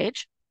next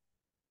page.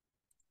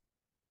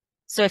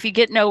 So if you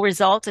get no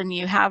result and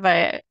you have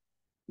a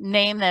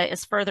name that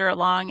is further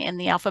along in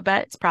the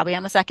alphabet, it's probably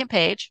on the second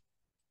page.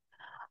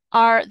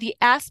 Are the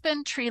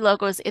Aspen tree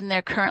logos in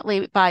there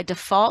currently by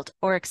default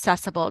or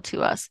accessible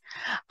to us?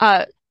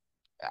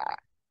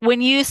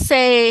 When you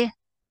say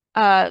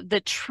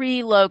the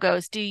tree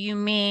logos, do you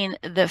mean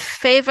the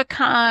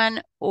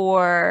favicon,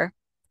 or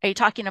are you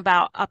talking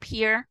about up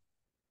here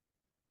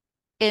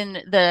in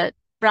the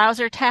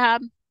browser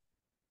tab?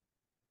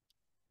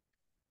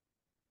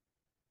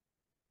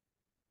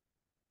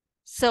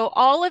 So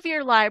all of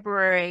your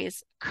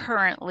libraries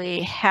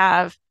currently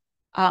have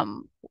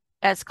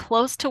as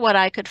close to what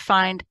I could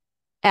find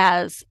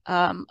as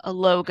a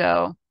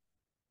logo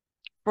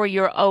for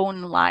your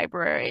own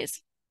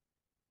libraries.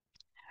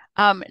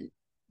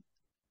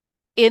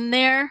 In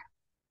there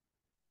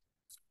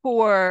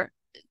for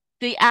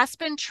the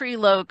Aspen tree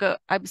logo,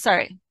 I'm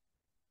sorry,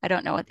 I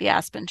don't know what the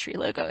Aspen tree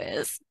logo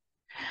is.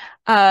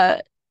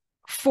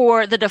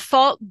 For the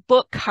default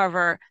book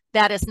cover,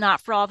 that is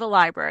not for all the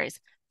libraries.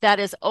 That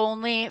is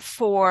only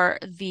for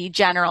the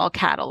general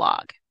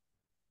catalog.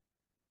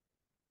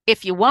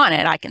 If you want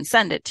it, I can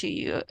send it to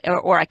you,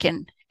 or I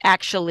can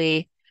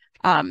actually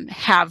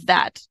have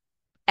that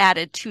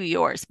added to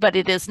yours, but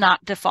it is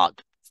not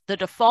default. The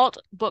default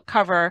book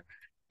cover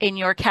in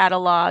your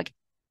catalog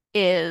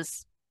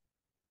is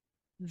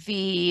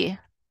the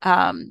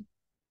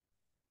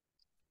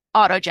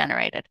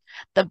auto-generated.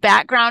 The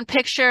background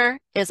picture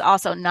is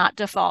also not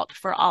default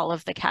for all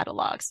of the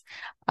catalogs.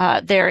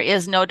 There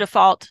is no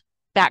default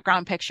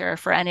background picture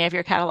for any of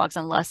your catalogs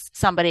unless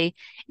somebody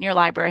in your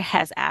library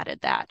has added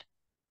that.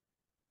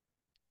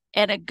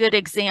 And a good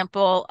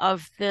example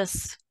of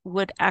this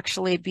would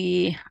actually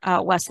be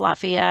West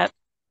Lafayette.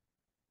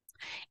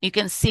 You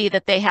can see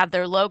that they have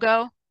their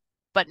logo,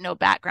 but no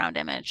background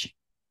image.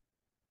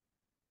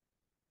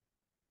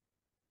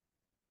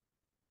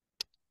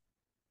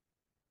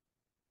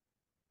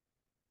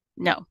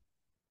 No,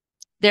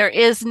 there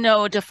is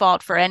no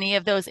default for any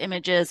of those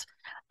images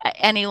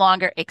any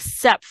longer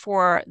except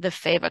for the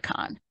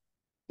favicon.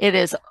 It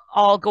is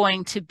all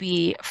going to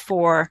be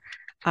for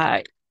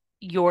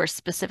your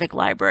specific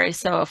library.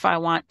 So if I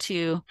want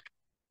to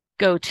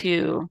go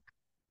to,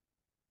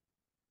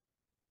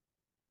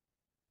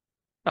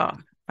 if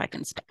I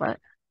can spell it.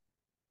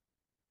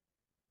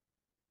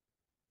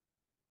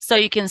 So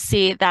you can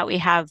see that we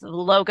have the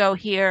logo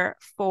here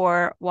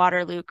for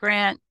Waterloo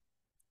Grant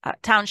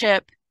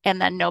Township, and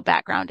then no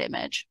background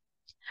image.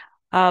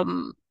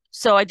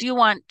 So I do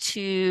want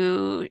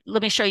to,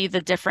 let me show you the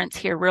difference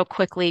here real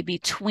quickly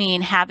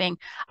between having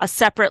a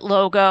separate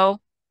logo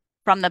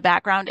from the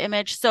background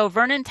image. So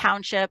Vernon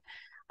Township,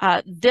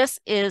 this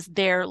is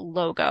their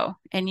logo,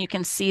 and you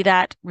can see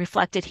that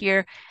reflected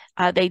here.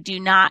 They do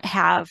not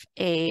have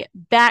a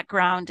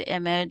background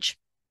image,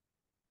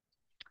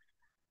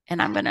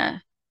 and I'm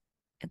gonna,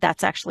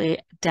 that's actually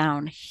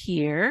down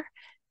here,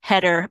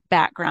 header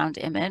background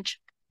image,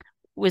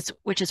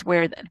 which is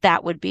where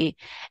that would be.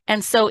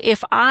 And so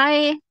if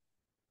I,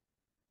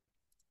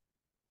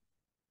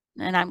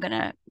 and I'm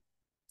gonna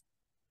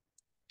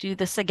do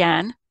this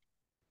again.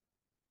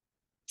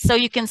 So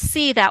you can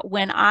see that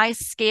when I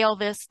scale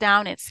this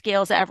down, it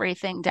scales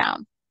everything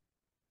down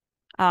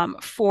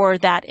for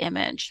that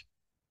image.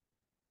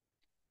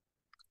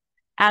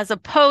 As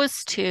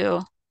opposed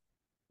to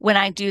when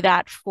I do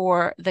that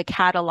for the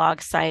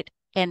catalog site,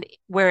 and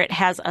where it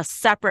has a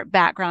separate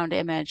background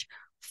image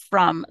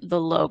from the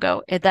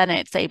logo, then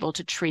it's able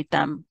to treat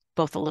them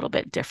both a little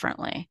bit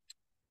differently.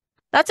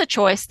 That's a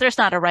choice. There's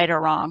not a right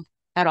or wrong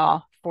at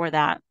all for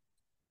that.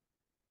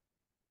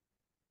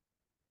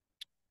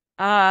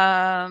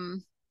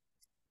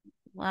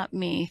 Let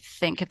me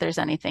think if there's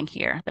anything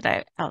here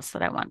that else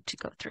that I want to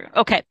go through.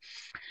 Okay.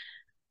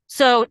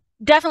 So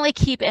definitely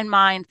keep in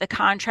mind the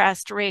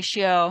contrast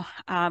ratio.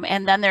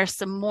 And then there's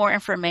some more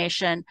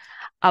information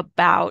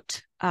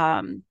about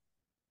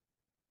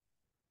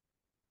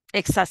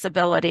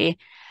accessibility.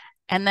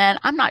 And then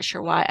I'm not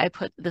sure why I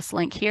put this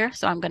link here,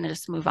 so I'm going to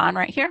just move on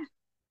right here.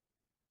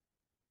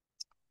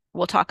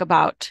 We'll talk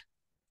about,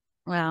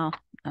 well,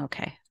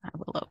 okay, I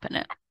will open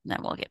it, and then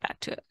we'll get back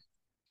to it.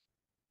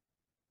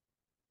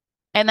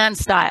 And then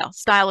style.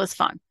 Style is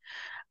fun.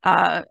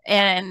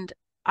 And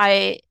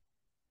I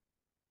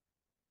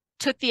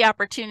took the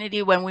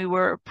opportunity when we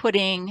were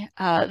putting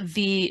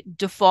the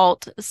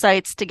default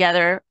sites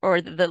together, or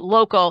the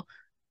local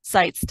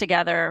sites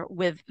together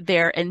with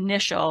their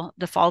initial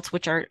defaults,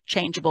 which are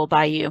changeable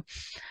by you,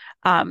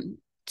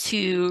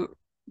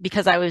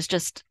 because I was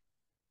just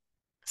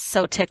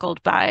so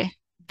tickled by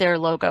their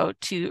logo,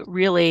 to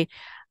really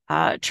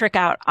trick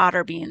out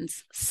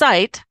Otterbean's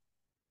site.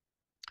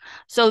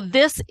 So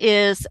this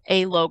is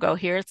a logo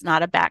here. It's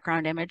not a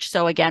background image.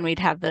 So again, we'd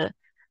have the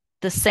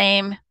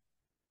same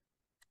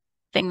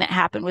thing that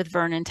happened with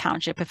Vernon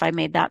Township if I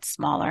made that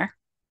smaller.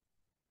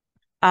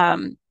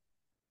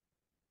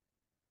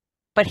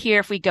 But here,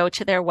 if we go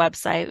to their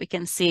website, we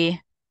can see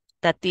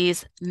that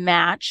these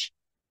match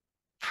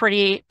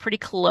pretty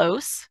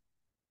close.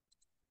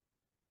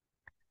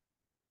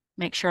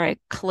 Make sure I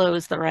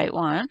close the right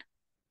one.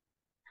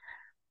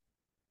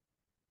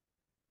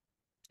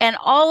 And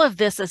all of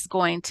this is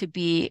going to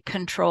be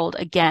controlled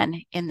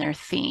again in their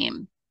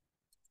theme.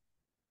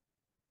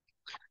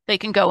 They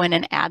can go in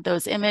and add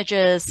those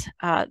images.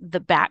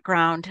 The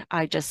background,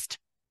 I just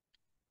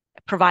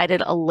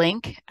provided a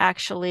link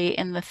actually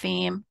in the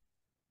theme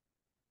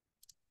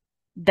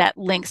that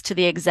links to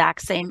the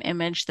exact same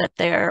image that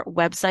their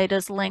website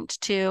is linked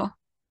to.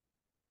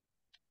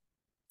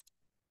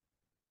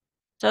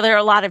 So there are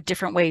a lot of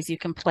different ways you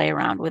can play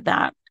around with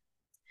that.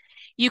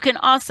 You can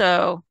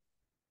also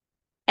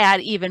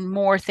add even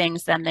more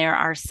things than there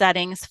are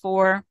settings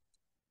for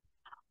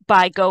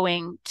by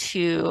going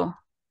to,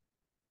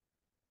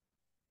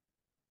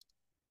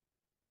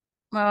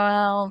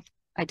 well,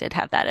 I did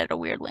have that at a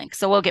weird link,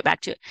 so we'll get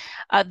back to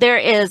it. There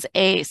is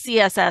a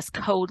CSS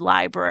code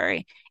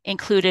library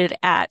included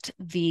at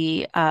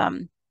the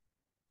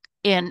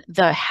in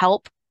the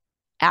Help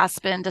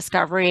Aspen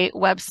Discovery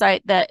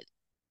website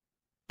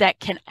that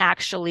can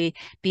actually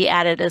be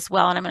added as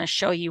well. And I'm going to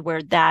show you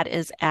where that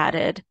is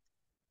added.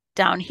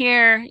 Down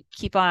here,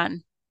 keep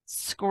on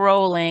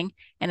scrolling,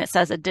 and it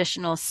says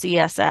additional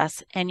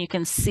CSS. And you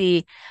can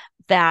see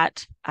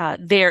that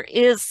there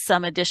is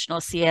some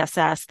additional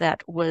CSS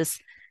that was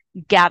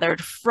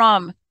gathered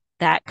from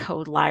that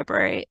code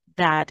library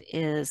that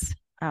is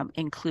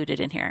included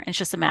in here. It's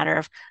just a matter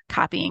of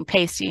copying,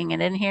 pasting it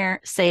in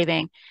here,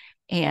 saving,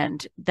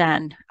 and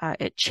then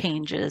it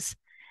changes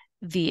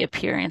the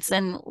appearance.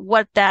 And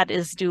what that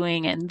is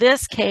doing in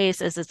this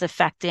case is it's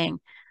affecting,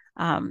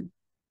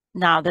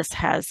 now this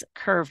has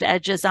curved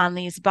edges on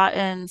these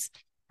buttons,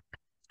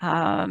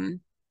 and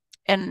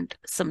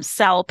some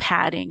cell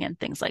padding and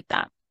things like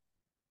that.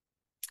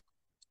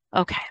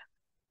 Okay.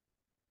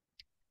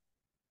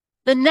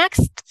 The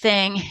next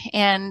thing,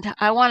 and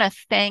I want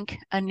to thank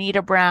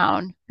Anita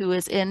Brown, who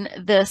is in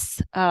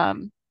this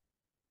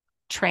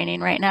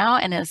training right now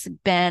and has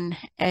been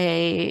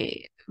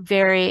a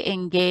very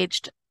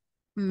engaged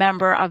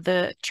member of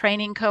the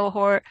training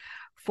cohort,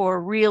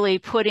 for really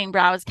putting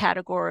browse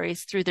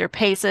categories through their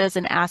paces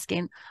and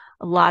asking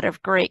a lot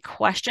of great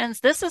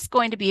questions. This is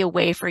going to be a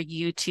way for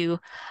you to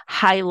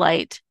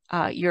highlight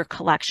your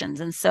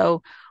collections. And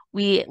so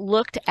we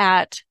looked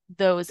at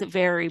those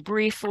very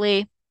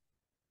briefly.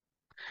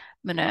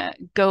 I'm going to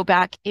go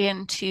back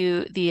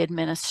into the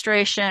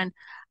administration.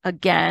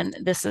 Again,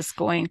 this is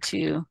going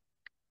to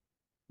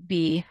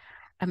be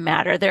a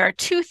matter. There are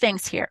two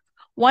things here.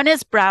 One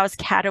is browse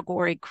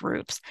category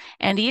groups,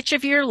 and each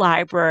of your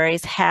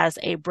libraries has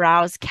a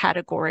browse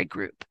category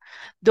group.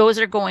 Those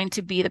are going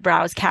to be the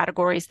browse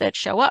categories that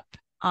show up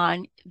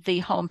on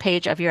the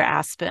homepage of your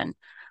Aspen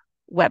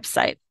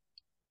website.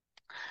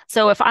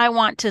 So if I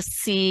want to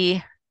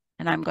see,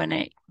 and I'm going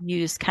to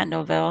use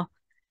Kendallville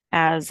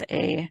as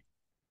an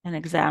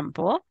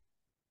example.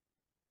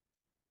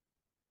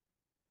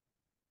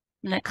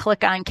 I'm going to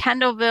click on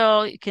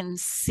Kendallville. You can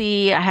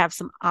see I have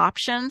some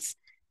options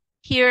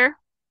here.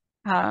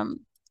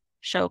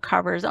 Show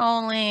covers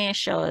only,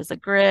 show as a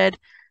grid,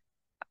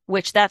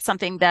 which that's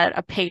something that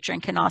a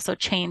patron can also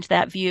change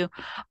that view.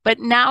 But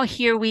now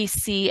here we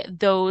see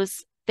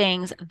those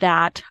things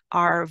that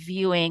are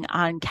viewing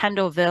on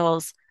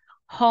Kendallville's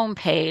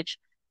homepage.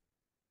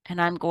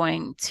 And I'm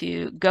going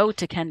to go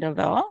to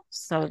Kendallville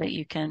so that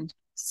you can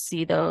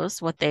see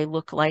those, what they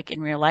look like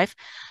in real life.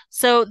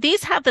 So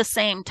these have the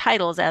same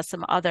titles as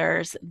some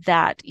others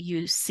that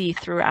you see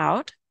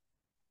throughout.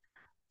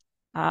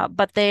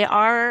 But they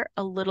are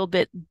a little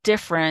bit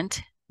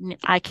different.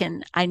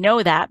 I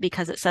know that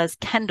because it says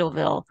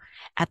Kendallville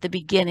at the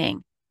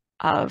beginning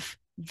of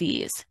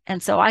these.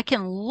 And so I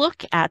can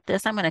look at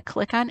this. I'm going to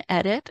click on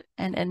edit,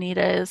 and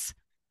Anita is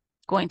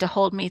going to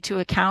hold me to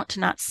account to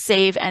not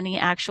save any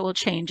actual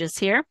changes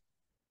here.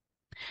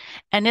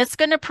 And it's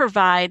going to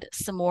provide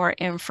some more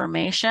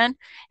information.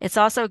 It's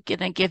also going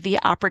to give the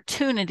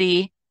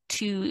opportunity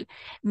to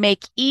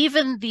make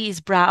even these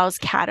browse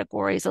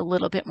categories a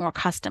little bit more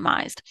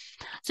customized.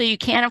 So you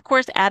can, of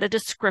course, add a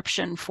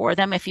description for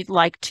them if you'd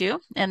like to.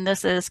 And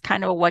this is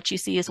kind of what you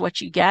see is what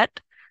you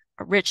get,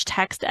 a rich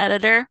text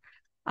editor.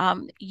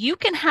 You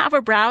can have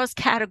a browse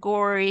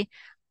category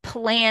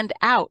planned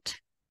out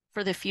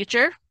for the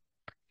future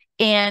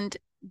and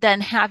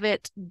then have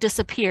it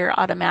disappear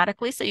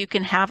automatically. So you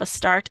can have a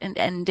start and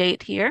end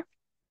date here.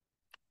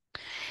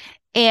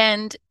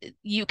 And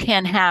you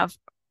can have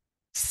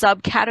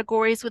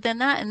subcategories within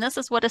that. And this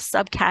is what a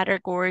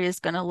subcategory is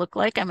going to look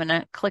like. I'm going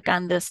to click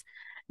on this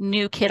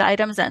new kit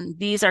items, and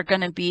these are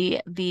going to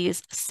be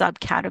these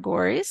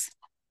subcategories.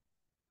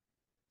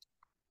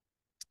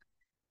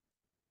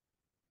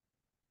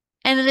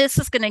 And this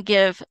is going to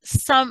give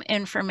some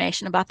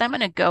information about them. I'm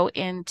going to go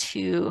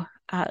into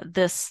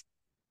this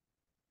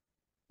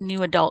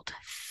new adult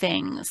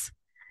things.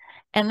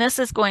 And this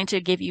is going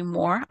to give you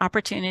more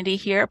opportunity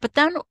here. But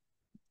then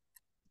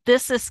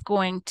this is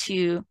going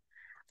to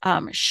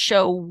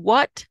show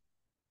what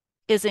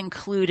is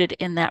included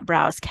in that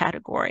browse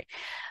category.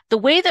 The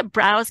way that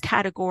browse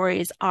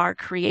categories are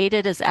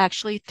created is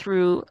actually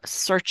through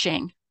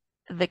searching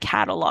the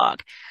catalog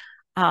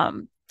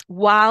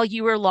while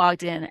you are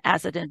logged in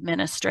as an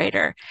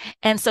administrator.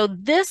 And so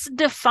this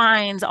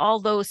defines all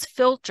those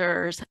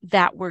filters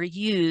that were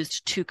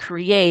used to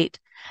create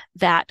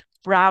that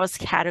browse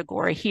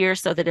category here,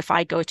 so that if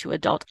I go to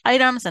adult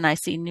items and I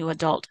see new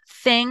adult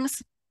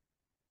things,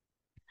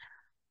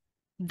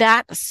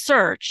 that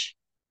search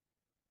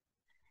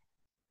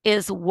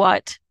is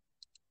what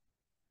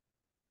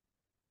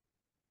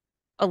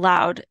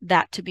allowed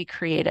that to be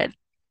created.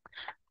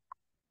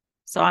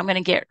 So I'm going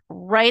to get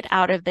right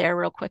out of there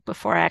real quick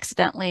before I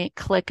accidentally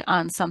click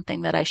on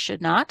something that I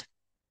should not.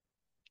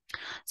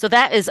 So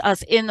that is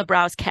us in the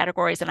browse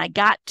categories, and I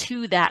got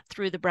to that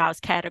through the browse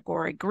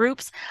category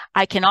groups.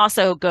 I can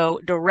also go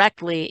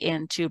directly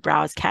into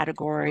browse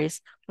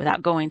categories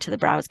without going to the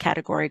browse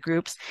category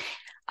groups.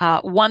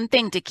 One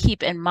thing to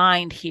keep in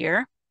mind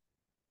here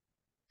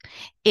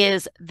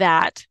is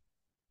that,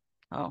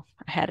 oh,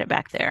 I had it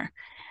back there.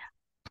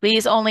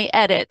 Please only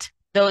edit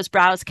those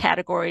browse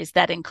categories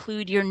that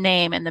include your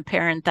name and the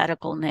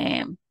parenthetical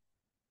name.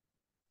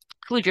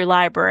 Include your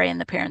library and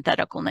the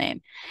parenthetical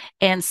name.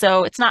 And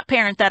so it's not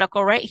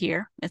parenthetical right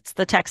here. It's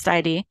the text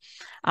ID.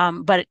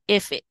 But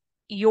if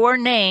your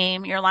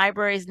name, your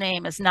library's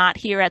name is not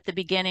here at the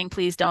beginning,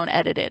 please don't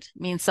edit it.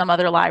 It means some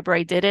other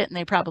library did it and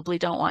they probably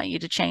don't want you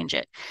to change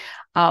it.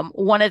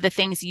 One of the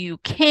things you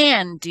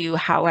can do,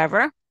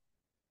 however,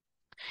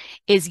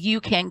 is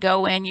you can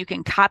go in, you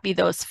can copy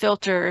those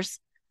filters,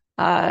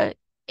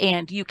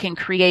 and you can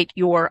create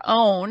your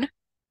own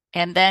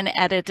and then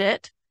edit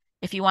it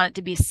if you want it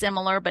to be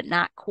similar but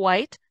not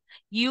quite.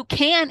 You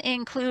can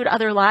include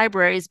other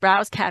libraries'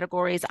 browse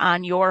categories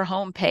on your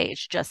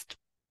homepage. Just,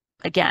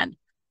 again,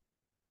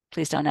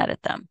 please don't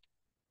edit them.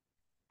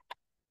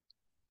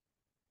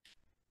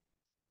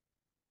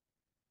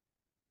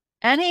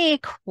 Any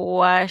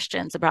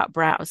questions about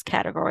browse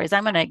categories?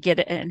 I'm going to get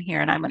it in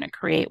here and I'm going to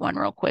create one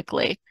real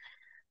quickly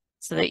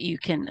so that you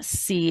can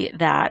see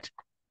that.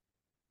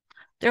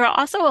 There are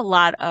also a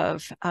lot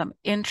of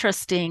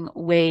interesting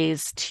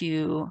ways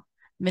to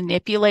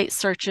manipulate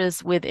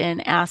searches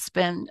within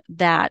Aspen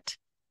that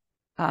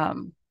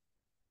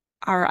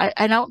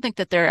I don't think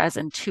that they're as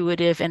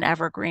intuitive in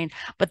Evergreen,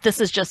 but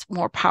this is just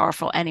more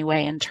powerful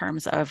anyway in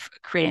terms of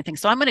creating things.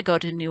 So I'm going to go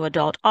to new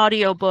adult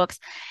audiobooks,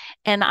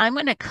 and I'm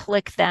going to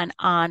click then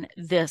on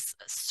this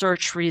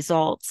search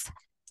results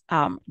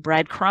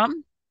breadcrumb,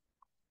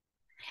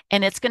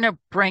 and it's going to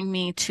bring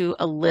me to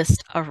a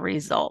list of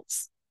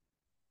results.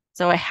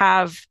 So I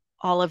have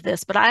all of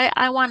this, but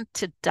I want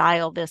to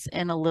dial this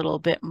in a little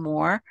bit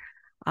more.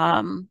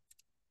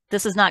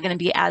 This is not going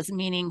to be as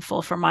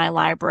meaningful for my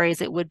library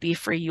as it would be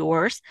for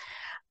yours.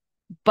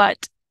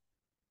 But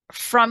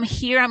from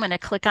here, I'm going to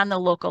click on the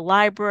local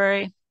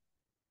library.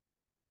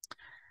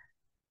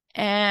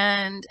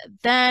 And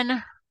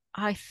then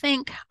I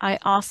think I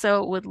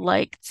also would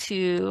like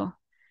to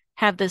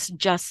have this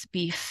just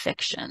be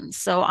fiction.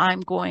 So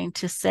I'm going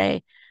to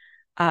say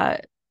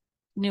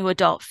new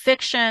adult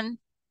fiction.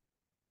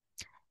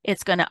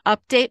 It's going to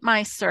update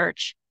my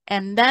search.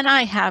 And then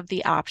I have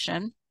the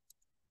option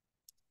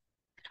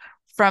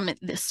from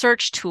the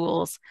search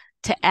tools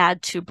to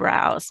add to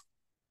browse.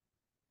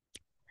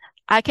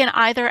 I can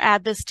either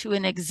add this to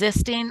an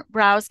existing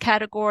browse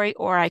category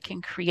or I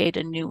can create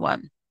a new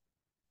one.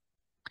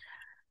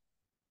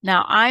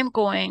 Now I'm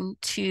going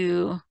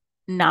to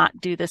not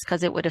do this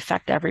because it would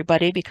affect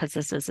everybody because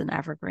this is an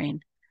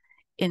Evergreen,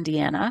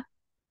 Indiana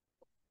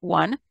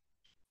one.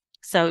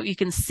 So you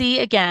can see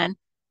again,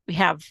 we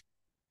have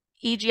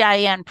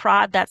EGIN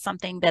prod. That's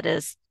something that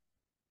is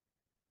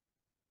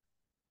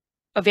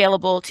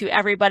available to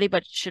everybody,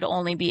 but should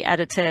only be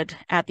edited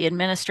at the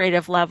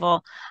administrative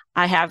level.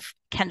 I have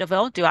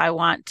Kendallville. Do I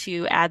want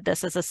to add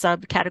this as a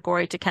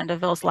subcategory to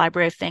Kendallville's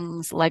Library of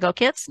Things Lego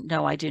Kits?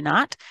 No, I do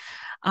not.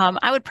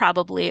 I would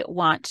probably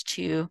want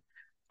to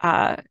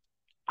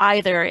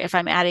either, if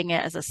I'm adding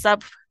it as a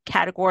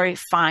subcategory,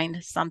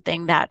 find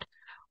something that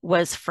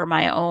was for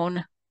my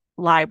own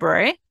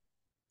library,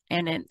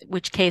 and in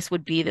which case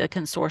would be the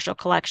consortial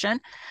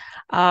collection.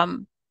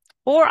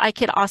 Or I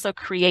could also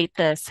create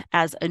this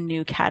as a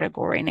new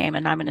category name,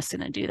 and I'm just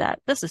going to do that.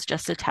 This is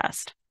just a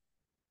test.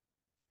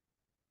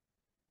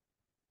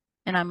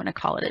 And I'm going to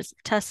call it as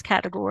test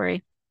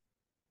category.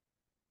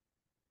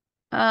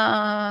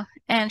 And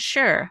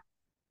sure,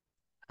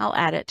 I'll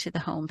add it to the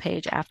home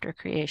page after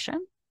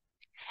creation.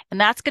 And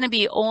that's going to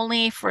be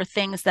only for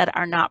things that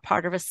are not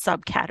part of a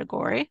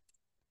subcategory.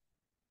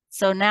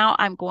 So now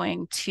I'm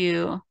going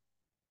to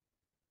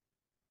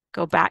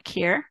go back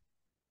here.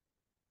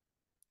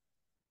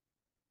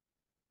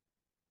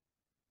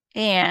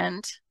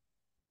 And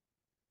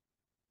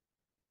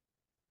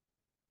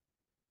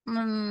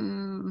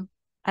I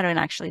don't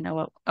actually know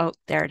what, oh,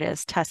 there it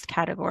is, test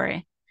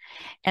category.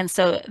 And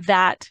so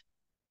that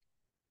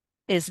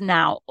is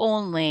now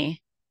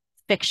only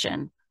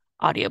fiction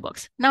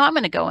audiobooks. Now I'm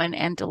going to go in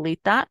and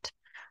delete that.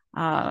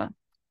 And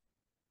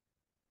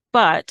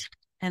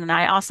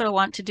I also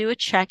want to do a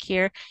check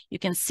here. You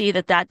can see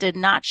that that did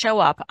not show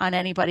up on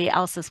anybody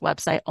else's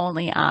website,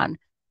 only on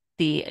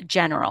the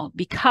general,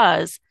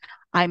 because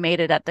I made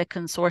it at the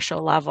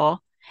consortial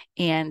level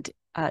and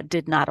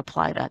did not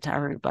apply that to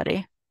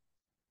everybody.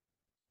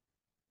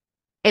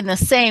 In the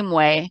same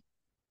way,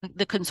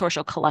 the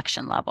consortial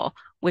collection level,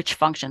 which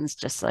functions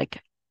just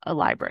like a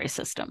library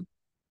system.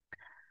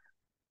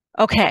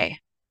 Okay,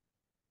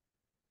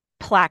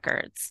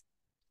 placards.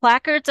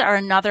 Placards are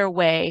another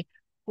way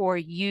for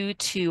you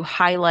to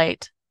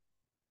highlight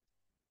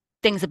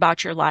things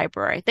about your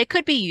library. They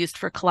could be used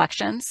for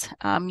collections.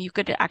 You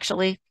could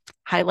actually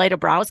highlight a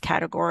browse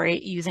category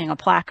using a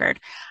placard,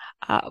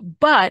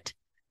 but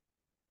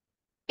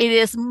it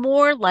is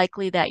more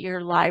likely that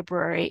your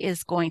library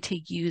is going to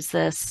use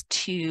this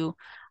to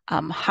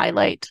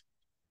highlight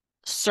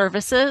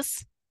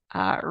services,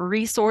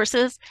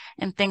 resources,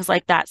 and things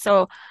like that.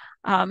 So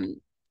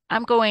I'm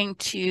going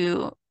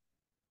to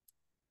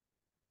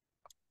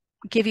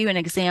give you an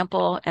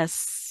example as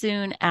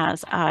soon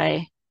as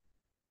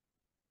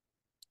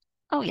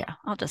oh yeah,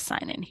 I'll just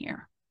sign in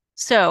here.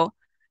 So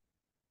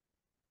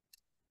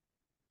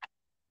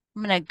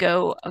I'm going to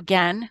go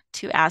again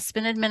to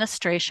Aspen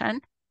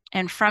administration.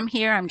 And from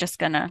here, I'm just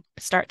going to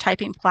start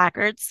typing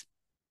placards.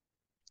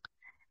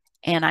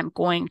 And I'm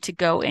going to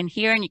go in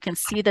here and you can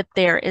see that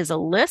there is a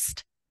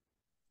list.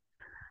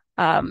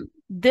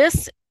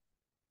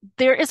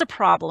 There is a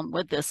problem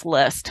with this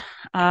list.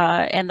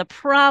 And the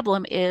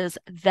problem is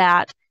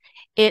that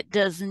it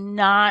does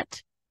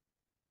not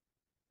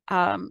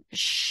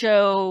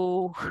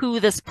show who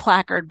this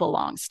placard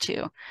belongs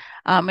to.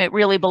 It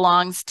really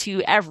belongs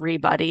to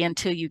everybody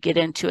until you get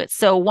into it.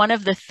 So one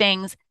of the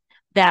things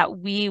that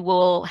we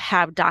will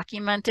have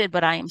documented,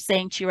 but I am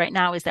saying to you right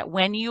now, is that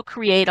when you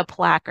create a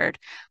placard,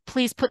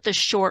 please put the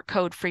short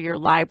code for your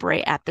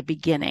library at the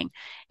beginning.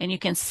 And you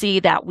can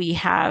see that we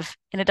have,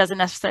 and it doesn't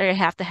necessarily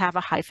have to have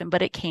a hyphen,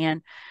 but it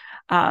can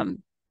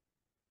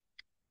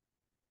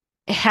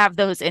have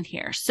those in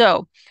here.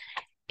 So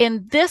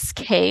in this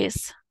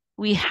case,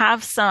 we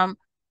have some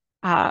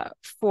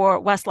for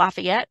West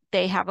Lafayette.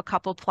 They have a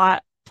couple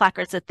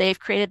placards that they've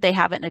created. They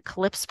have an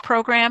Eclipse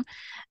program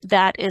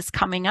that is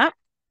coming up.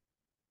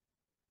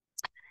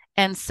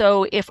 And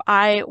so if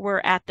I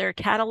were at their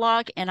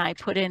catalog and I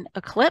put in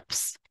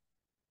Eclipse,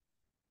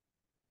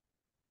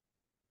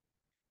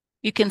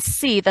 you can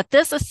see that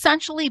this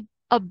essentially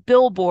a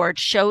billboard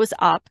shows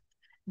up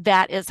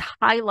that is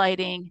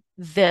highlighting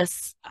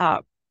this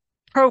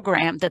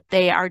program that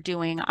they are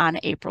doing on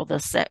April the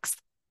 6th.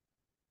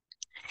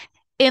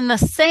 In the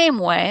same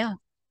way,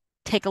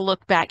 take a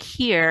look back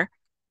here,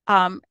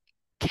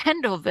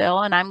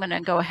 Kendallville, and I'm going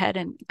to go ahead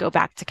and go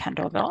back to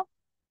Kendallville.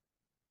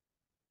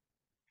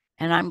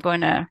 And I'm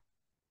going to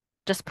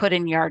just put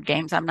in yard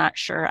games. I'm not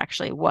sure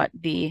actually what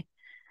the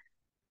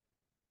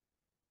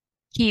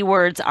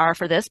keywords are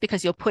for this,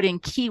 because you'll put in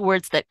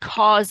keywords that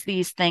cause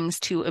these things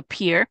to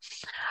appear.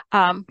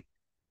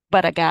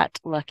 But I got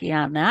lucky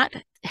on that.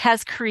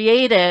 Has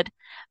created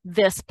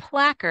this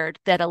placard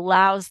that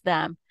allows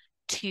them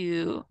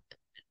to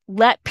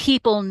let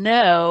people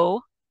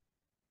know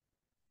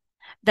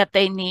that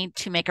they need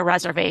to make a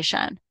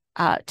reservation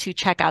to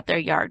check out their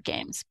yard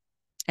games.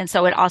 And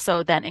so it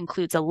also then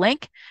includes a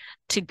link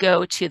to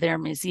go to their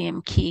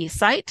Museum Key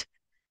site.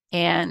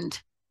 And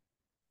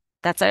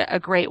that's a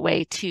great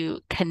way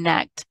to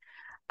connect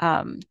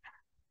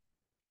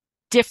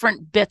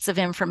different bits of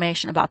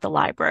information about the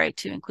library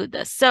to include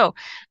this. So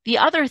the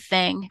other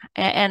thing,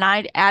 and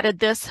I added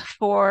this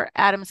for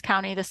Adams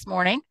County this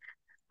morning.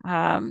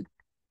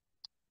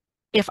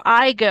 If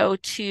I go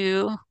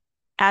to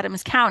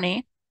Adams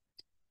County,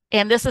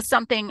 and this is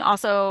something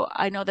also,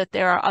 I know that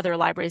there are other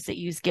libraries that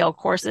use Gale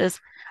courses.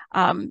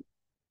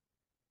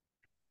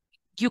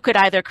 You could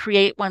either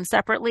create one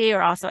separately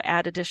or also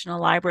add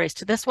additional libraries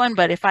to this one.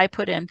 But if I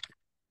put in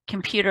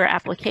computer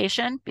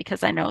application,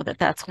 because I know that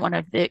that's one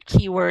of the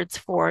keywords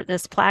for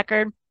this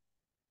placard,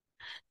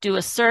 do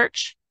a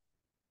search.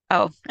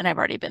 Oh, and I've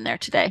already been there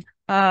today.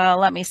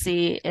 Let me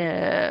see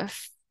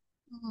if...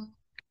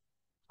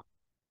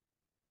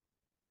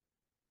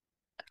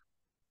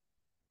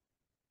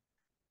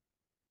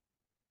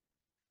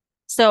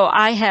 So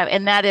I have,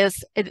 and that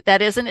is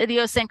an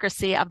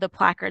idiosyncrasy of the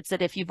placards,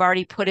 that if you've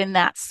already put in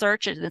that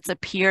search and it's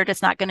appeared,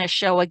 it's not going to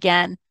show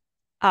again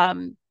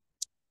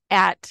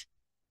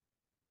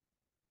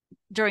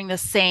during the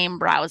same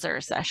browser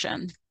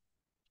session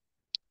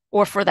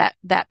or for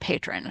that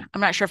patron.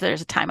 I'm not sure if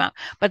there's a timeout,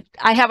 but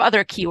I have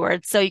other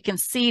keywords. So you can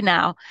see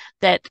now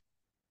that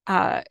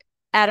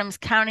Adams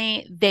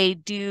County, they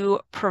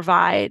do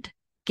provide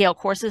Gale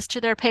courses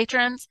to their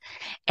patrons.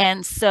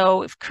 And so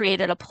we've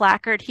created a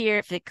placard here.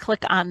 If they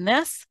click on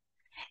this,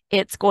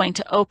 it's going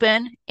to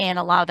open and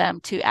allow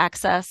them to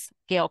access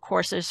Gale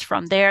courses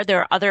from there. There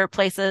are other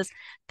places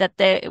that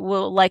they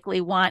will likely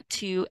want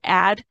to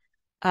add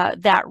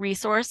that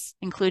resource,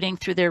 including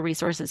through their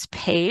resources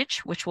page,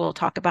 which we'll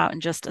talk about in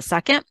just a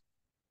second.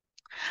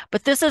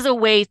 But this is a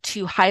way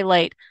to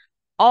highlight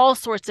all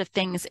sorts of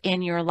things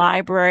in your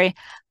library.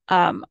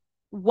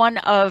 One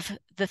of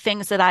the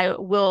things that I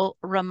will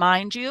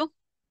remind you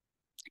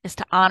is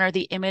to honor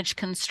the image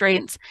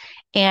constraints,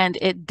 and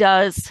it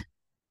does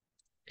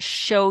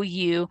show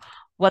you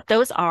what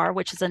those are,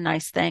 which is a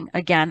nice thing,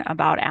 again,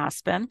 about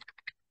Aspen.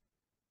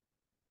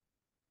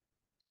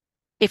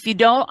 If you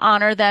don't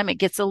honor them, it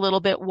gets a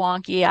little bit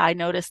wonky. I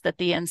noticed that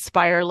the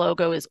Inspire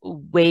logo is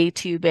way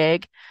too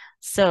big.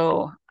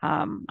 So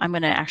I'm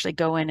going to actually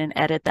go in and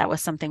edit. That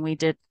was something we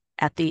did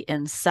at the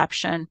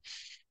inception.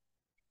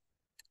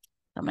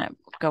 I'm going to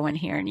go in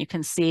here and you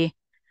can see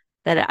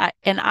that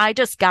I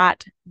just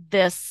got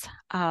this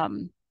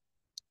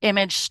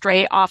image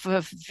straight off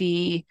of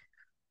the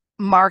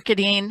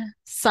marketing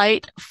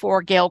site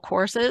for Gale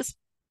courses.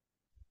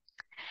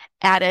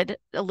 Added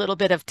a little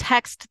bit of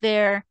text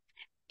there,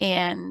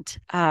 and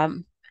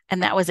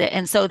that was it.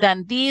 And so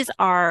then these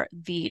are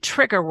the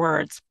trigger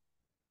words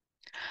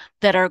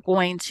that are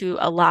going to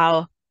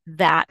allow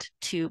that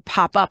to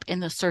pop up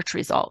in the search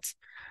results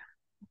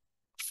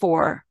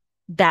for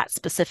that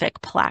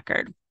specific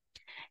placard.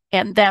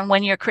 And then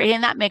when you're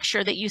creating that, make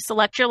sure that you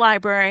select your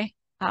library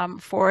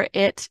for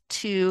it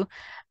to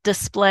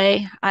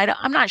display.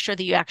 I'm not sure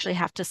that you actually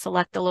have to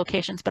select the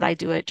locations, but I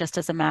do it just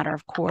as a matter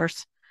of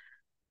course.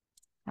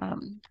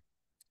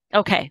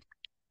 Okay.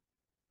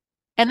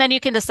 And then you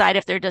can decide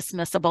if they're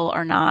dismissible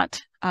or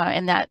not,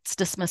 and that's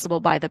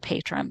dismissible by the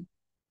patron.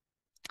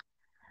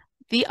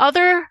 The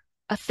other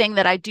thing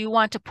that I do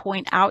want to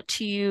point out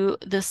to you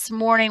this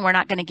morning, we're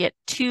not going to get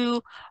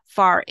too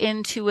far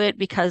into it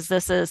because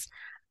this is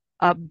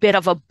a bit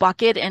of a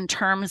bucket in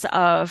terms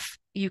of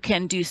you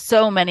can do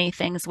so many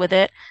things with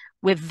it.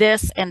 With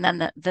this and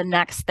then the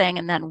next thing,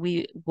 and then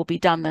we will be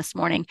done this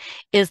morning,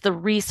 is the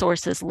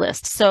resources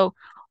list. So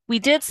we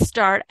did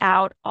start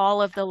out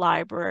all of the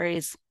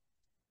libraries.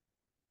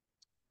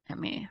 Let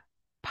me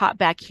pop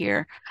back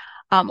here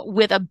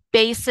with a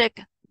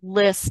basic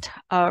list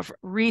of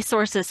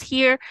resources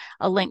here,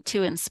 a link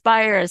to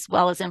Inspire, as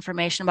well as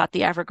information about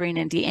the Evergreen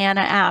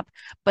Indiana app,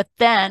 but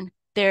then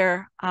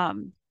their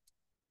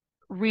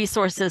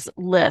resources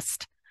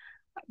list.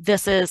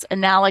 This is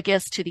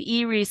analogous to the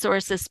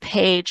e-resources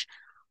page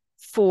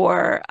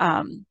for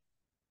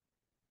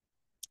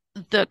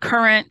the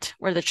current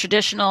or the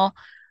traditional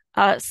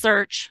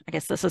search. I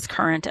guess this is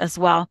current as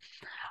well,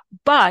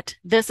 but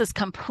this is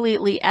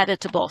completely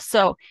editable.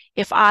 So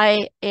if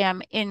I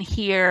am in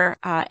here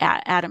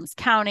at Adams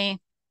County,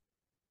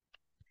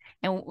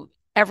 and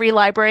every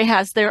library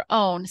has their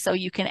own, so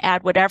you can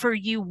add whatever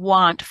you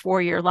want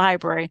for your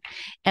library.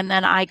 And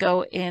then I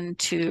go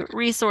into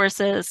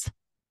resources,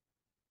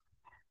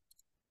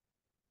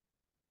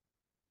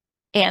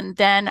 and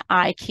then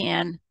I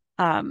can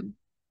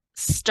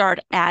start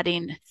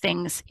adding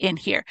things in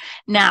here.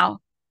 Now,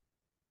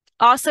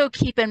 also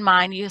keep in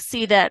mind, you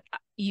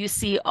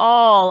see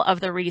all of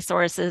the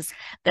resources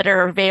that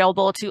are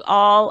available to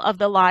all of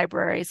the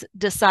libraries.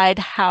 Decide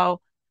how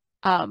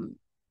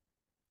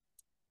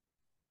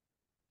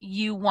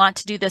you want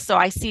to do this. So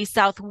I see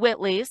South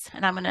Whitley's,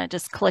 and I'm going to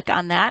just click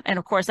on that. And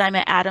of course, I'm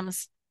at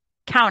Adams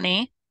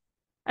County.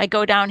 I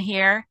go down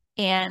here,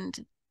 and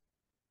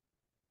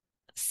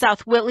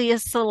South Whitley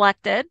is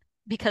selected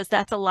because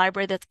that's a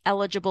library that's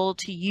eligible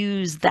to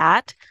use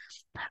that.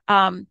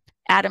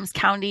 Adams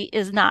County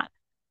is not.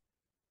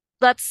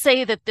 Let's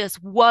say that this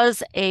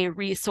was a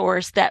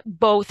resource that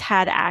both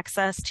had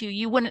access to.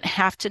 You wouldn't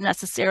have to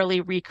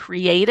necessarily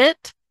recreate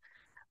it,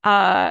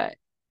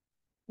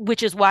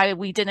 which is why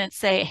we didn't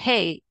say,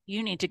 hey,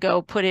 you need to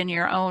go put in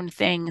your own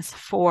things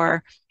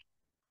for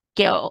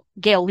Gale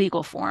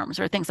legal forms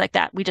or things like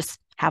that. We just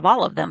have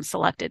all of them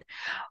selected.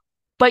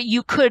 But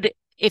you could,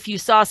 if you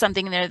saw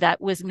something there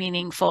that was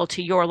meaningful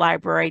to your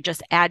library,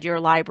 just add your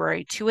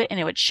library to it and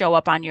it would show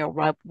up on your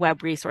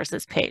web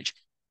resources page.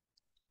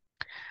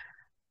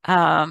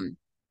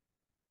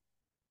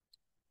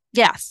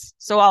 Yes,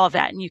 so all of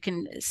that, and you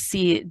can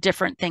see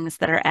different things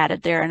that are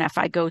added there. And if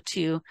I go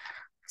to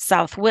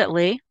South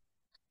Whitley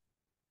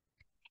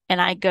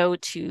and I go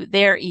to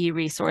their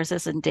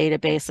e-resources and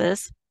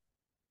databases,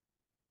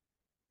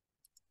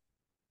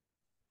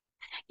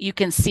 you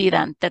can see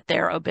then that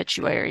their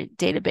obituary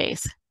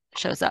database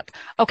shows up.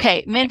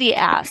 Okay, Mindy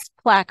asked,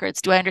 placards,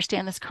 do I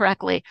understand this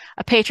correctly?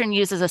 A patron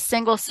uses a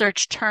single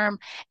search term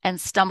and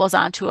stumbles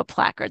onto a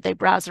placard. They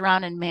browse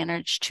around and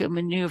manage to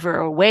maneuver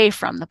away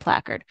from the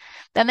placard.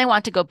 Then they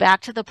want to go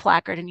back to the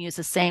placard and use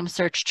the same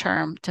search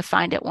term to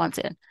find it once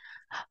in.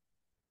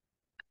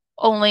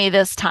 Only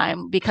this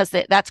time, because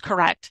that's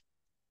correct.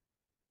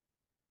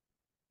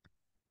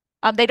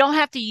 They don't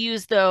have to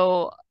use,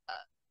 though,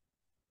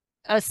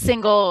 a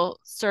single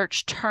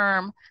search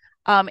term.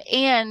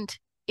 And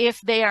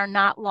if they are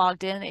not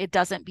logged in, it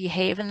doesn't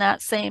behave in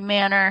that same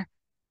manner.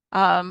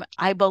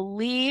 I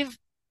believe,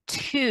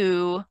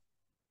 too,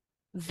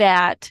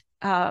 that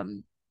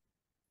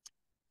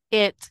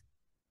it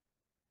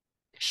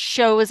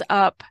shows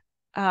up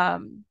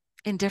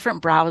in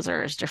different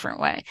browsers, different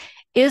way.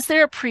 Is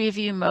there a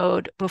preview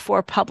mode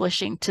before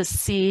publishing to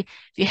see if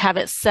you have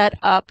it set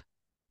up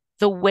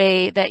the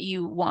way that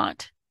you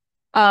want?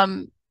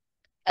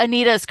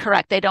 Anita is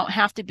correct. They don't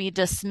have to be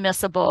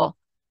dismissible.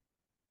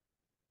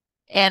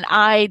 And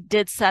I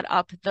did set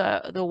up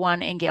the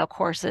one in Gale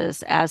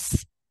courses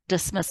as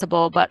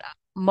dismissible, but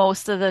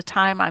most of the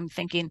time I'm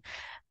thinking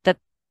that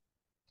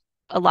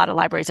a lot of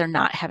libraries are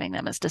not having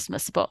them as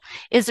dismissible.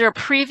 Is there a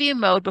preview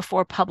mode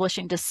before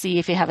publishing to see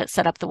if you have it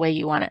set up the way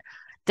you want it?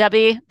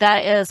 Debbie,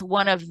 that is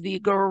one of the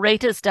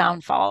greatest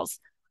downfalls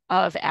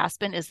of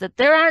Aspen, is that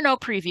there are no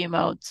preview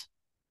modes.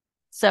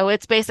 So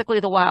it's basically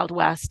the Wild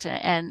West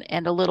and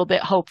a little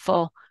bit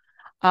hopeful.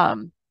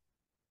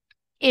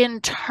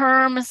 In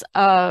terms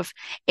of,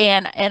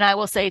 and I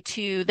will say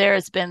too, there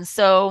has been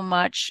so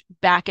much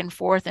back and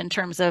forth in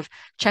terms of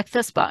check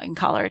this button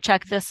color,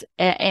 check this.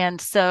 And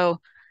so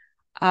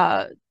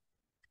I'm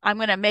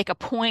going to make a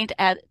point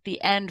at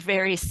the end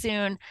very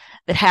soon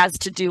that has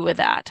to do with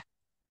that.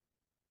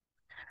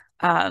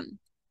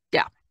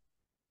 Yeah.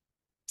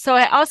 So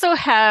I also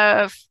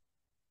have,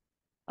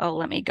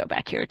 let me go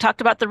back here.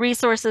 Talked about the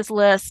resources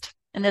list,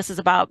 and this is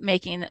about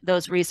making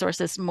those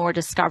resources more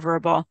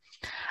discoverable.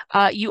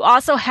 You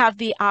also have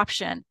the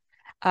option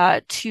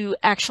to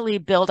actually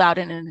build out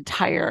an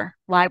entire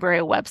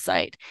library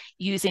website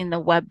using the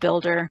web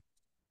builder.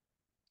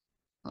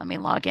 Let me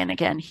log in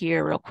again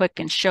here real quick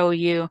and show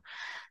you.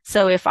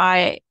 So if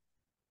I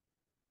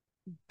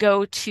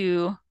go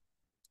to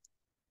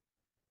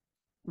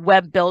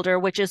web builder,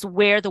 which is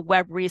where the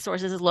web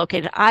resources is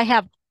located, I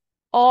have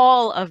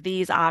all of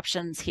these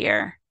options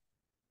here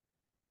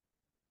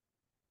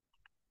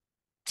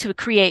to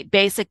create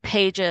basic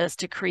pages,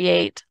 to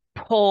create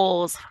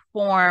polls,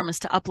 forms,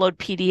 to upload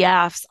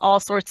PDFs, all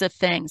sorts of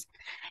things.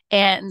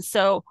 And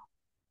so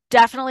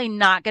definitely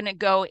not going to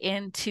go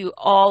into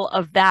all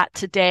of that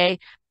today.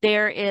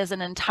 There is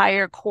an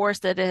entire course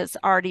that has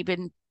already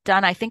been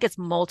done. I think it's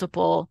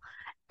multiple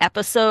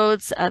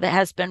episodes that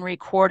has been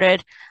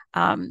recorded.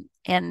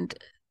 And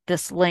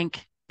this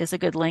link is a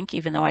good link,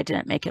 even though I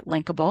didn't make it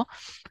linkable,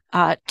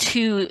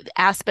 to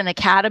Aspen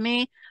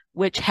Academy,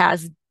 which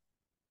has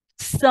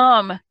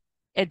some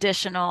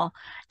additional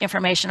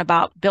information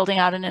about building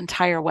out an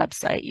entire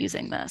website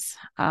using this.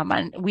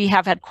 And we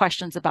have had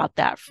questions about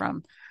that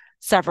from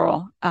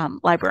several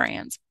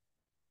librarians.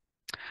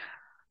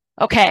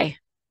 Okay.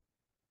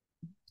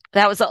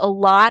 That was a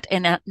lot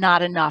and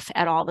not enough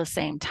at all the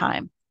same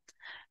time.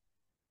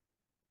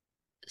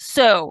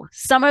 So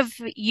some of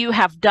you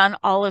have done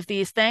all of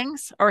these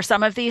things or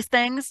some of these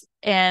things.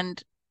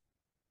 And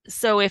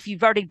so if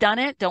you've already done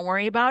it, don't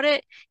worry about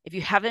it. If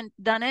you haven't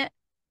done it,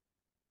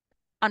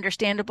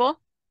 understandable.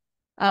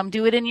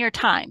 Do it in your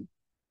time.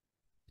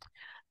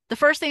 The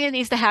first thing that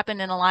needs to happen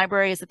in a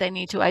library is that they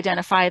need to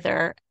identify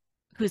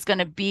who's going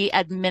to be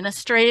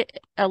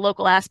a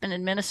local Aspen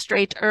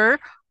administrator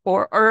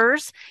or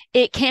ERS.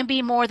 It can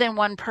be more than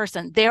one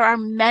person. There are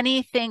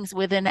many things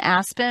within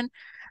Aspen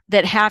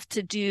that have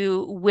to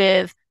do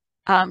with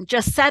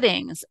just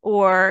settings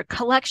or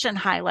collection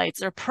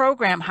highlights or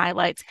program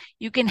highlights.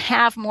 You can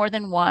have more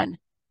than one.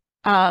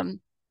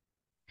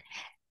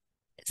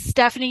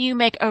 Stephanie, you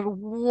make a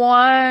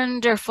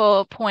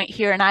wonderful point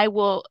here, and I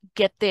will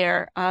get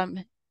there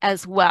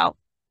as well.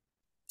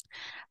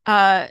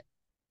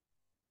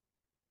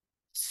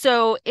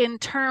 So in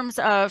terms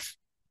of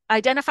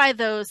identify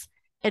those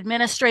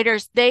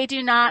administrators, they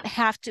do not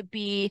have to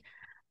be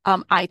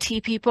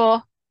IT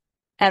people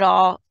at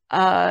all,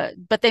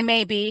 but they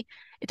may be.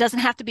 It doesn't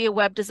have to be a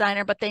web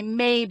designer, but they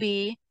may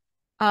be.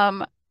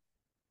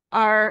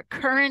 Are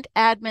current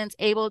admins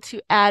able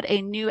to add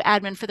a new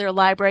admin for their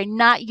library?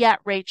 Not yet,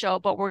 Rachel,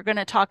 but we're going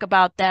to talk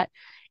about that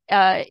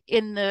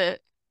in the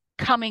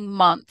coming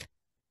month,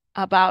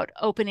 about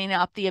opening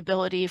up the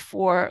ability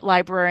for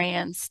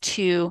librarians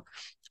to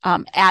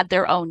add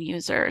their own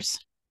users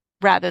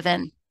rather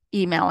than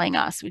emailing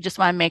us. We just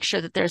want to make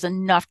sure that there's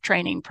enough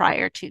training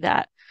prior to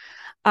that.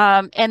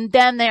 And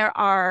then there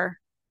are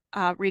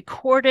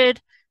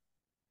recorded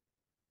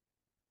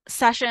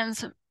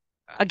sessions,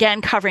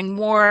 again, covering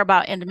more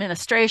about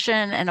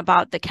administration and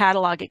about the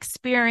catalog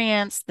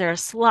experience. There are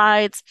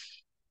slides.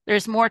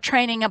 There's more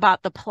training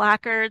about the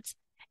placards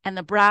and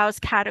the browse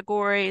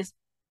categories.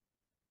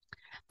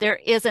 There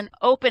is an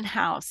open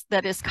house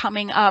that is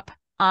coming up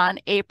on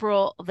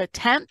April the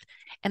 10th,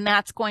 and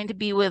that's going to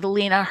be with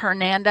Lena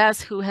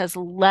Hernandez, who has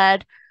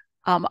led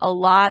a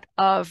lot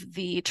of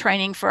the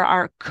training for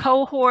our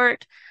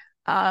cohort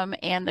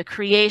and the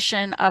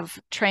creation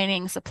of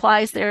training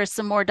supplies. There is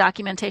some more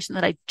documentation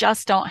that I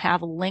just don't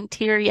have linked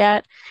here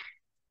yet,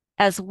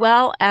 as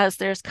well as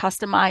there's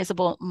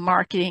customizable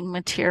marketing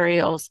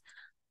materials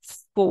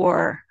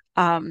for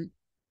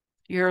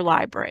your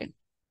library.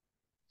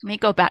 Let me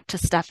go back to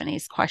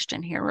Stephanie's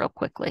question here real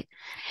quickly.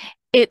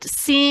 It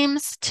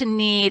seems to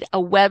need a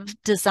web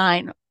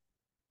design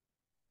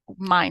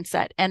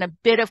mindset and a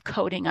bit of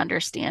coding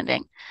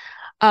understanding.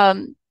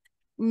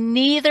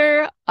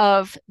 Neither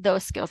of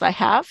those skills I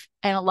have,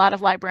 and a lot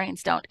of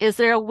librarians don't. Is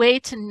there a way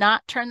to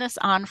not turn this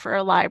on for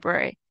a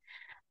library?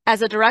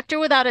 As a director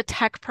without a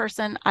tech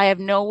person, I have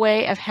no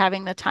way of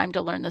having the time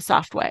to learn the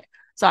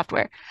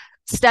software.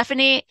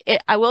 Stephanie,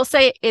 I will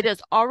say it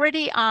is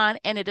already on,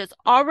 and it is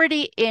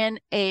already in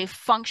a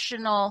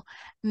functional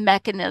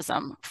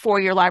mechanism for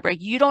your library.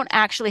 You don't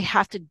actually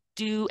have to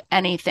do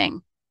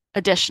anything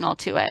additional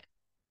to it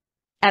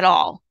at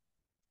all.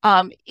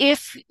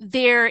 If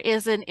there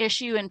is an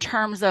issue in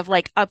terms of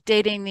like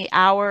updating the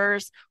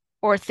hours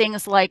or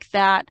things like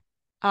that,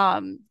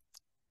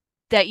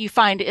 that you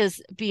find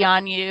is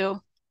beyond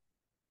you,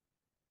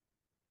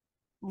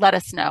 let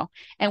us know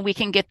and we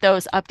can get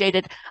those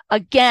updated.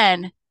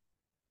 Again,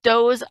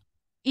 those,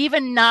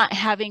 even not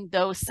having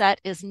those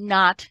set is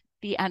not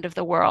the end of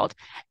the world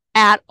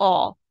at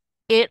all.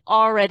 It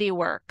already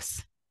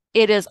works.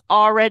 It is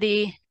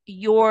already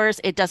yours.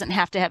 It doesn't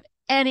have to have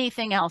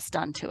anything else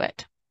done to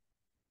it.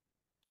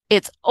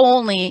 It's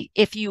only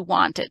if you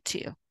want it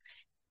to.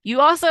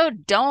 You also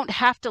don't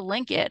have to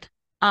link it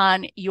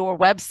on your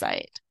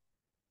website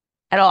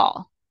at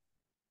all.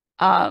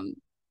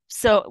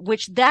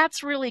 Which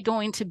that's really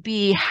going to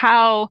be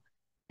how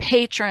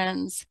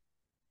patrons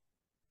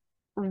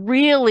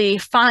really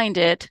find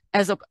it,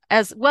 as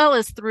well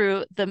as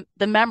through the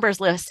members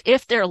list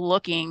if they're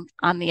looking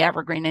on the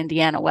Evergreen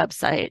Indiana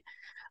website.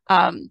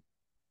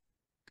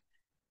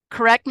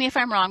 Correct me if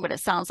I'm wrong, but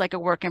it sounds like a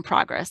work in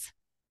progress.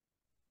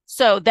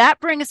 So that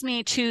brings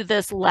me to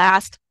this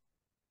last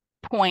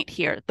point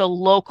here, the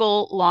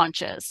local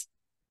launches.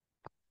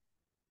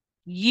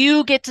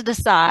 You get to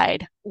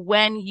decide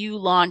when you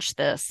launch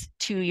this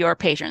to your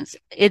patrons.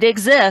 It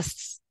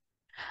exists,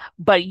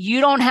 but you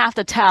don't have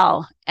to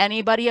tell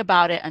anybody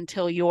about it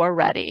until you're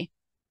ready.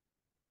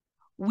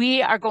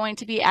 We are going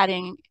to be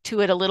adding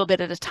to it a little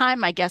bit at a time.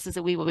 My guess is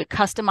that we will be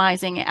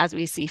customizing it as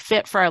we see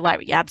fit for our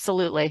library.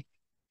 Absolutely.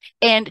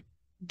 And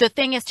the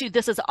thing is, too,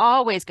 this is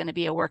always going to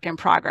be a work in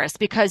progress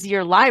because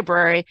your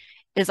library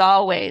is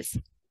always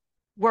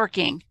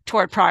working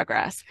toward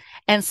progress.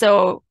 And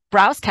so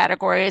browse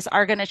categories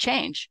are going to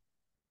change.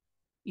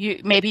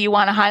 Maybe you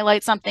want to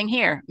highlight something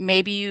here.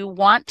 Maybe you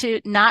want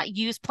to not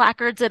use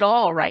placards at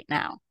all right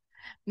now.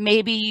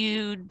 Maybe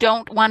you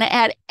don't want to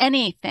add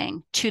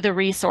anything to the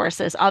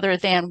resources other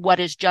than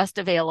what is just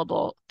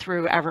available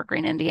through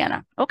Evergreen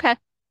Indiana. Okay,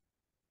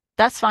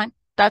 that's fine.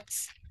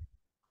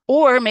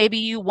 Or maybe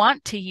you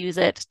want to use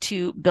it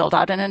to build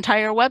out an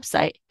entire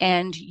website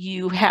and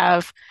you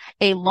have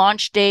a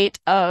launch date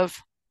of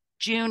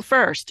June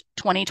 1st,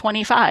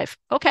 2025.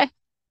 Okay,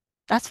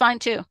 that's fine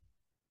too.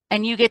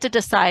 And you get to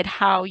decide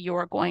how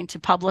you're going to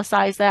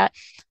publicize that,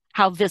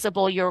 how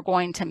visible you're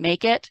going to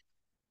make it,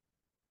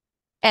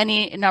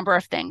 any number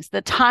of things.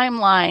 The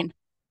timeline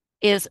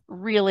is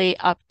really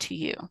up to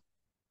you.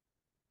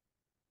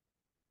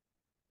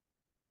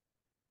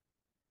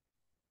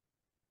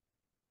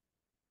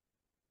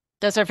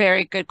 Those are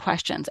very good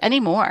questions. Any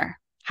more?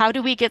 How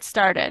do we get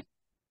started?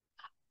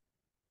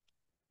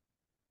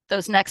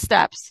 Those next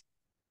steps.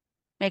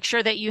 Make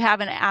sure that you have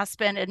an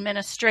Aspen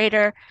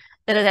administrator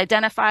that is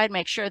identified.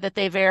 Make sure that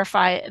they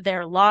verify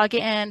their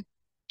login.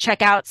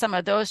 Check out some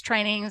of those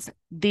trainings,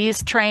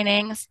 these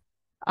trainings.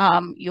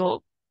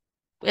 You'll,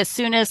 as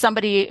soon as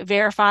somebody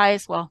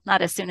verifies, well,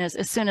 not as soon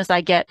as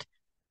I get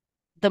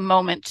the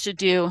moment to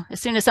do, as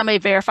soon as somebody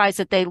verifies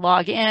that they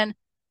log in,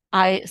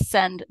 I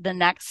send the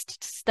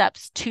next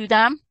steps to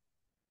them.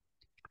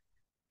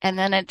 And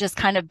then it just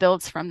kind of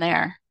builds from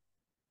there.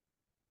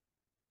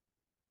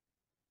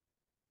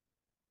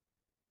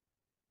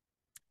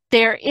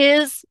 There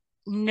is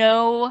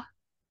no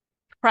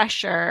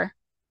pressure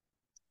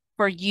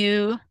for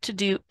you to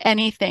do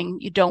anything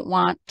you don't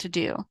want to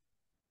do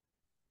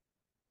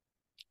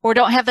or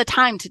don't have the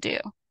time to do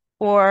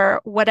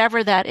or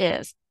whatever that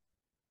is.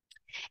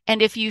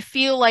 And if you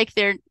feel like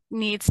there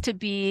needs to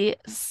be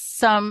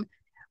some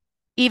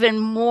even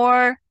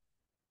more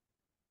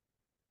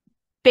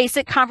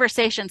basic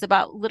conversations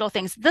about little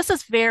things, this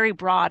is very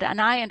broad,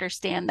 and I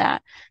understand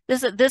that.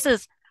 This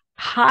is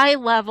high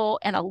level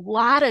and a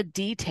lot of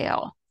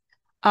detail.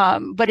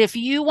 But if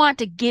you want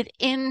to get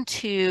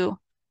into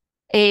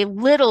a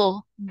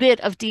little bit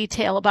of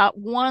detail about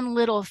one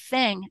little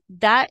thing,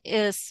 that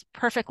is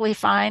perfectly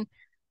fine.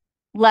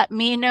 Let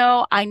me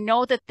know. I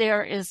know that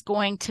there is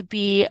going to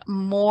be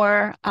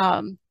more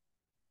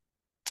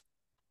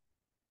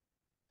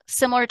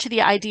similar to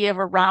the idea of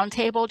a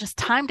roundtable, just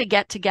time to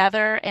get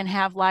together and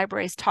have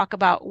libraries talk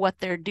about what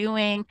they're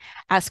doing,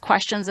 ask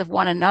questions of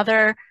one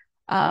another.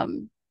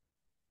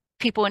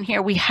 People in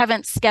here, we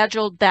haven't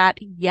scheduled that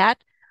yet,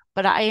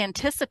 but I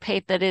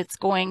anticipate that it's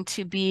going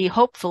to be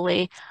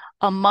hopefully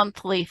a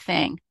monthly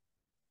thing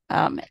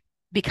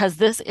because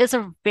this is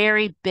a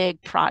very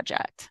big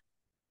project.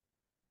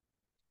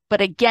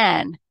 But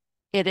again,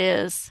 it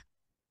is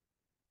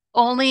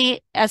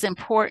only as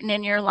important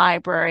in your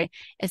library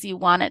as you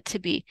want it to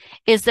be.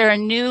 Is there a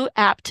new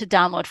app to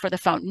download for the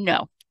phone?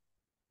 No.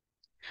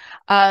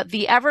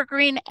 The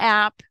Evergreen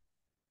app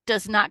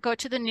does not go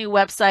to the new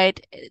website.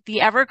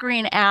 The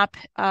Evergreen app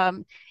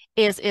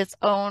is its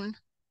own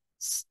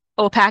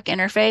OPAC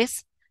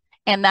interface,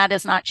 and that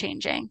is not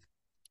changing.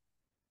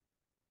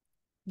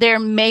 There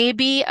may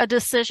be a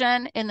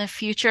decision in the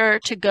future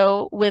to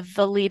go with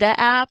the LIDA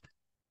app,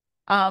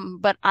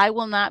 but I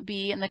will not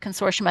be in the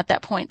consortium at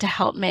that point to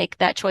help make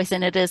that choice.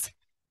 And it is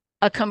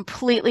a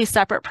completely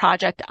separate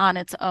project on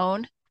its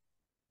own.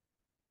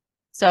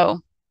 So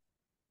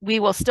we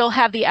will still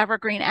have the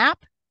Evergreen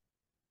app.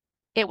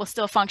 It will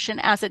still function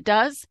as it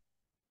does.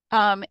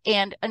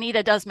 And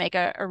Anita does make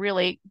a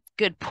really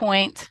good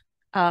point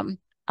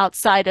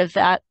outside of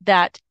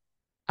that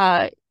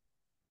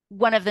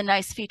one of the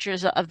nice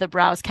features of the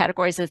browse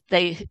categories is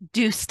they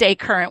do stay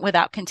current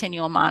without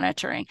continual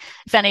monitoring.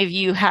 If any of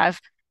you have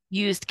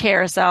used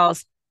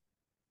carousels,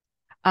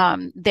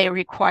 they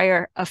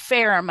require a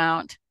fair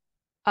amount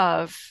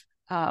of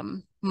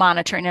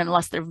monitoring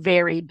unless they're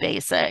very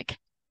basic.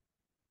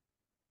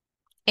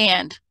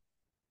 And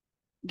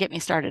get me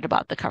started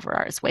about the cover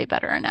art is way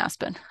better in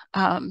Aspen.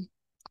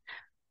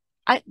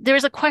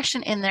 There's a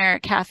question in there,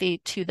 Kathy,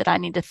 too, that I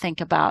need to think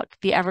about.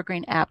 The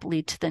Evergreen app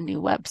lead to the new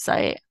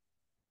website.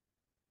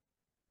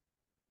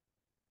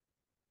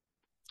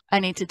 I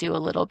need to do a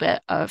little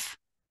bit of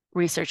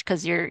research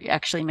because you're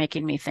actually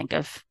making me think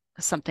of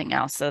something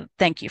else. So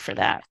thank you for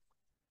that.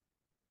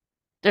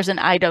 There's an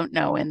I don't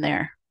know in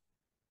there.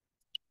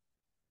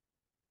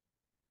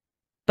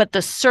 But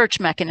the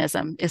search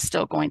mechanism is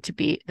still going to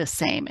be the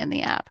same in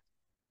the app.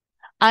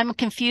 I'm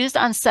confused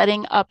on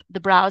setting up the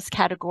browse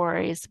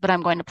categories, but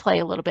I'm going to play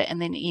a little bit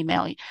and then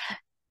email you.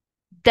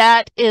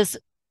 That is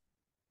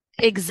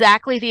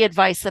exactly the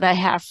advice that I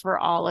have for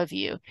all of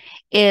you,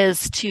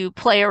 is to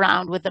play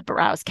around with the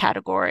browse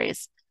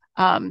categories.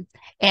 And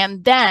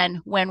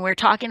then when we're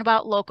talking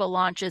about local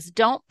launches,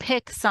 don't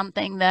pick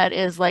something that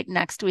is like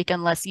next week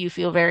unless you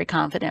feel very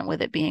confident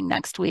with it being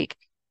next week.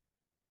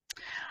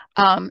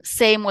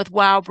 Same with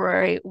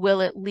Wowberry.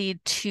 Will it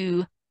lead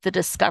to the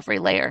discovery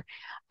layer?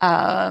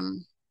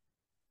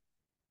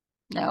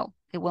 No,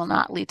 it will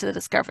not lead to the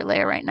discovery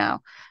layer right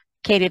now.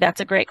 Katie,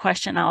 that's a great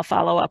question. I'll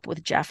follow up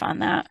with Jeff on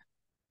that.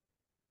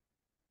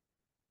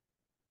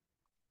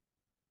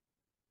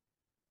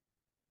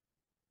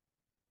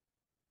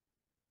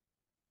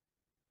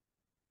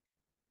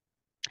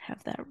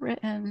 Have that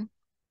written.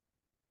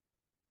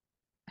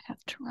 I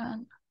have to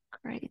run.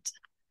 Great.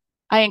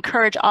 I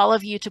encourage all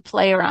of you to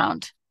play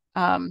around.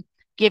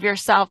 Give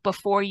yourself,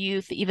 before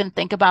you even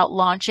think about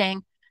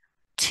launching,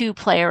 to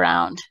play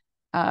around.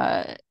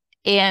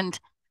 And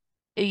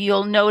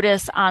you'll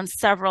notice on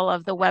several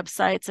of the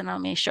websites, and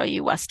let me show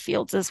you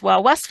Westfield's as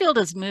well. Westfield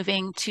is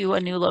moving to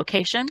a new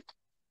location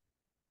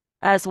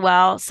as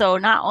well. So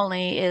not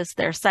only is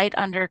their site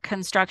under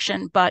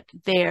construction, but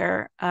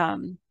their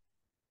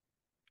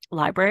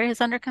library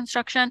is under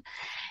construction.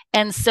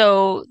 And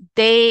so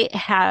they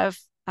had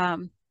a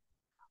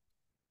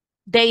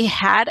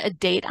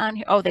date on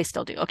here. Oh, they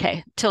still do.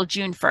 Okay, till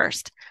June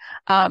 1st.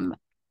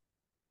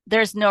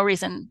 There's no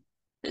reason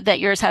that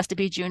yours has to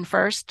be June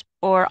 1st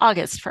or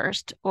August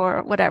 1st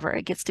or whatever.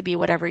 It gets to be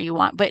whatever you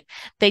want. But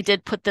they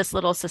did put this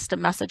little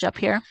system message up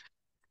here.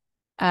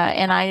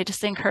 And I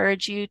just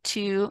encourage you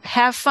to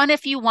have fun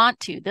if you want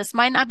to. This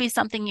might not be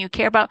something you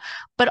care about,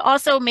 but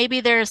also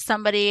maybe there's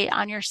somebody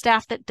on your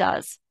staff that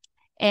does.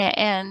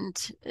 And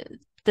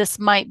this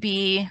might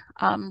be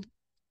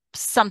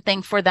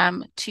something for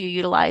them to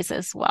utilize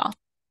as well.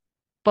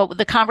 But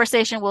the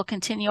conversation will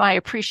continue. I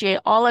appreciate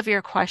all of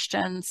your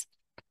questions.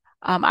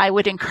 I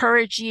would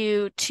encourage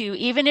you to,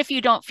 even if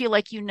you don't feel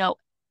like you know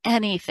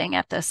anything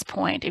at this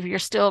point, if you're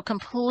still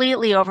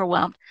completely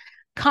overwhelmed,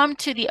 come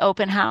to the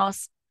open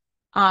house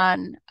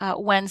on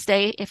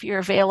Wednesday if you're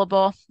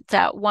available. It's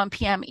at 1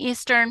 p.m.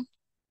 Eastern,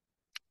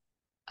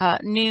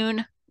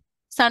 noon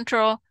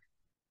Central,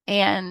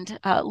 and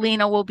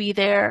Lena will be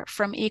there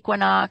from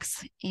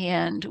Equinox,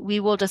 and we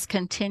will just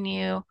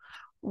continue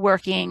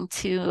working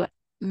to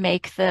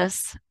make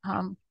this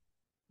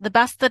the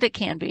best that it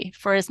can be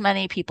for as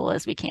many people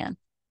as we can.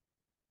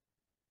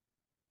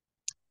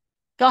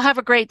 Y'all have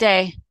a great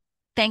day.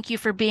 Thank you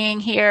for being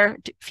here.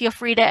 Feel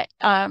free to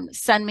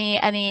send me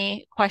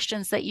any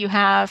questions that you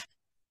have,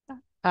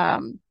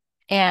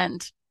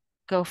 and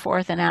go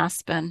forth in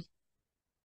Aspen.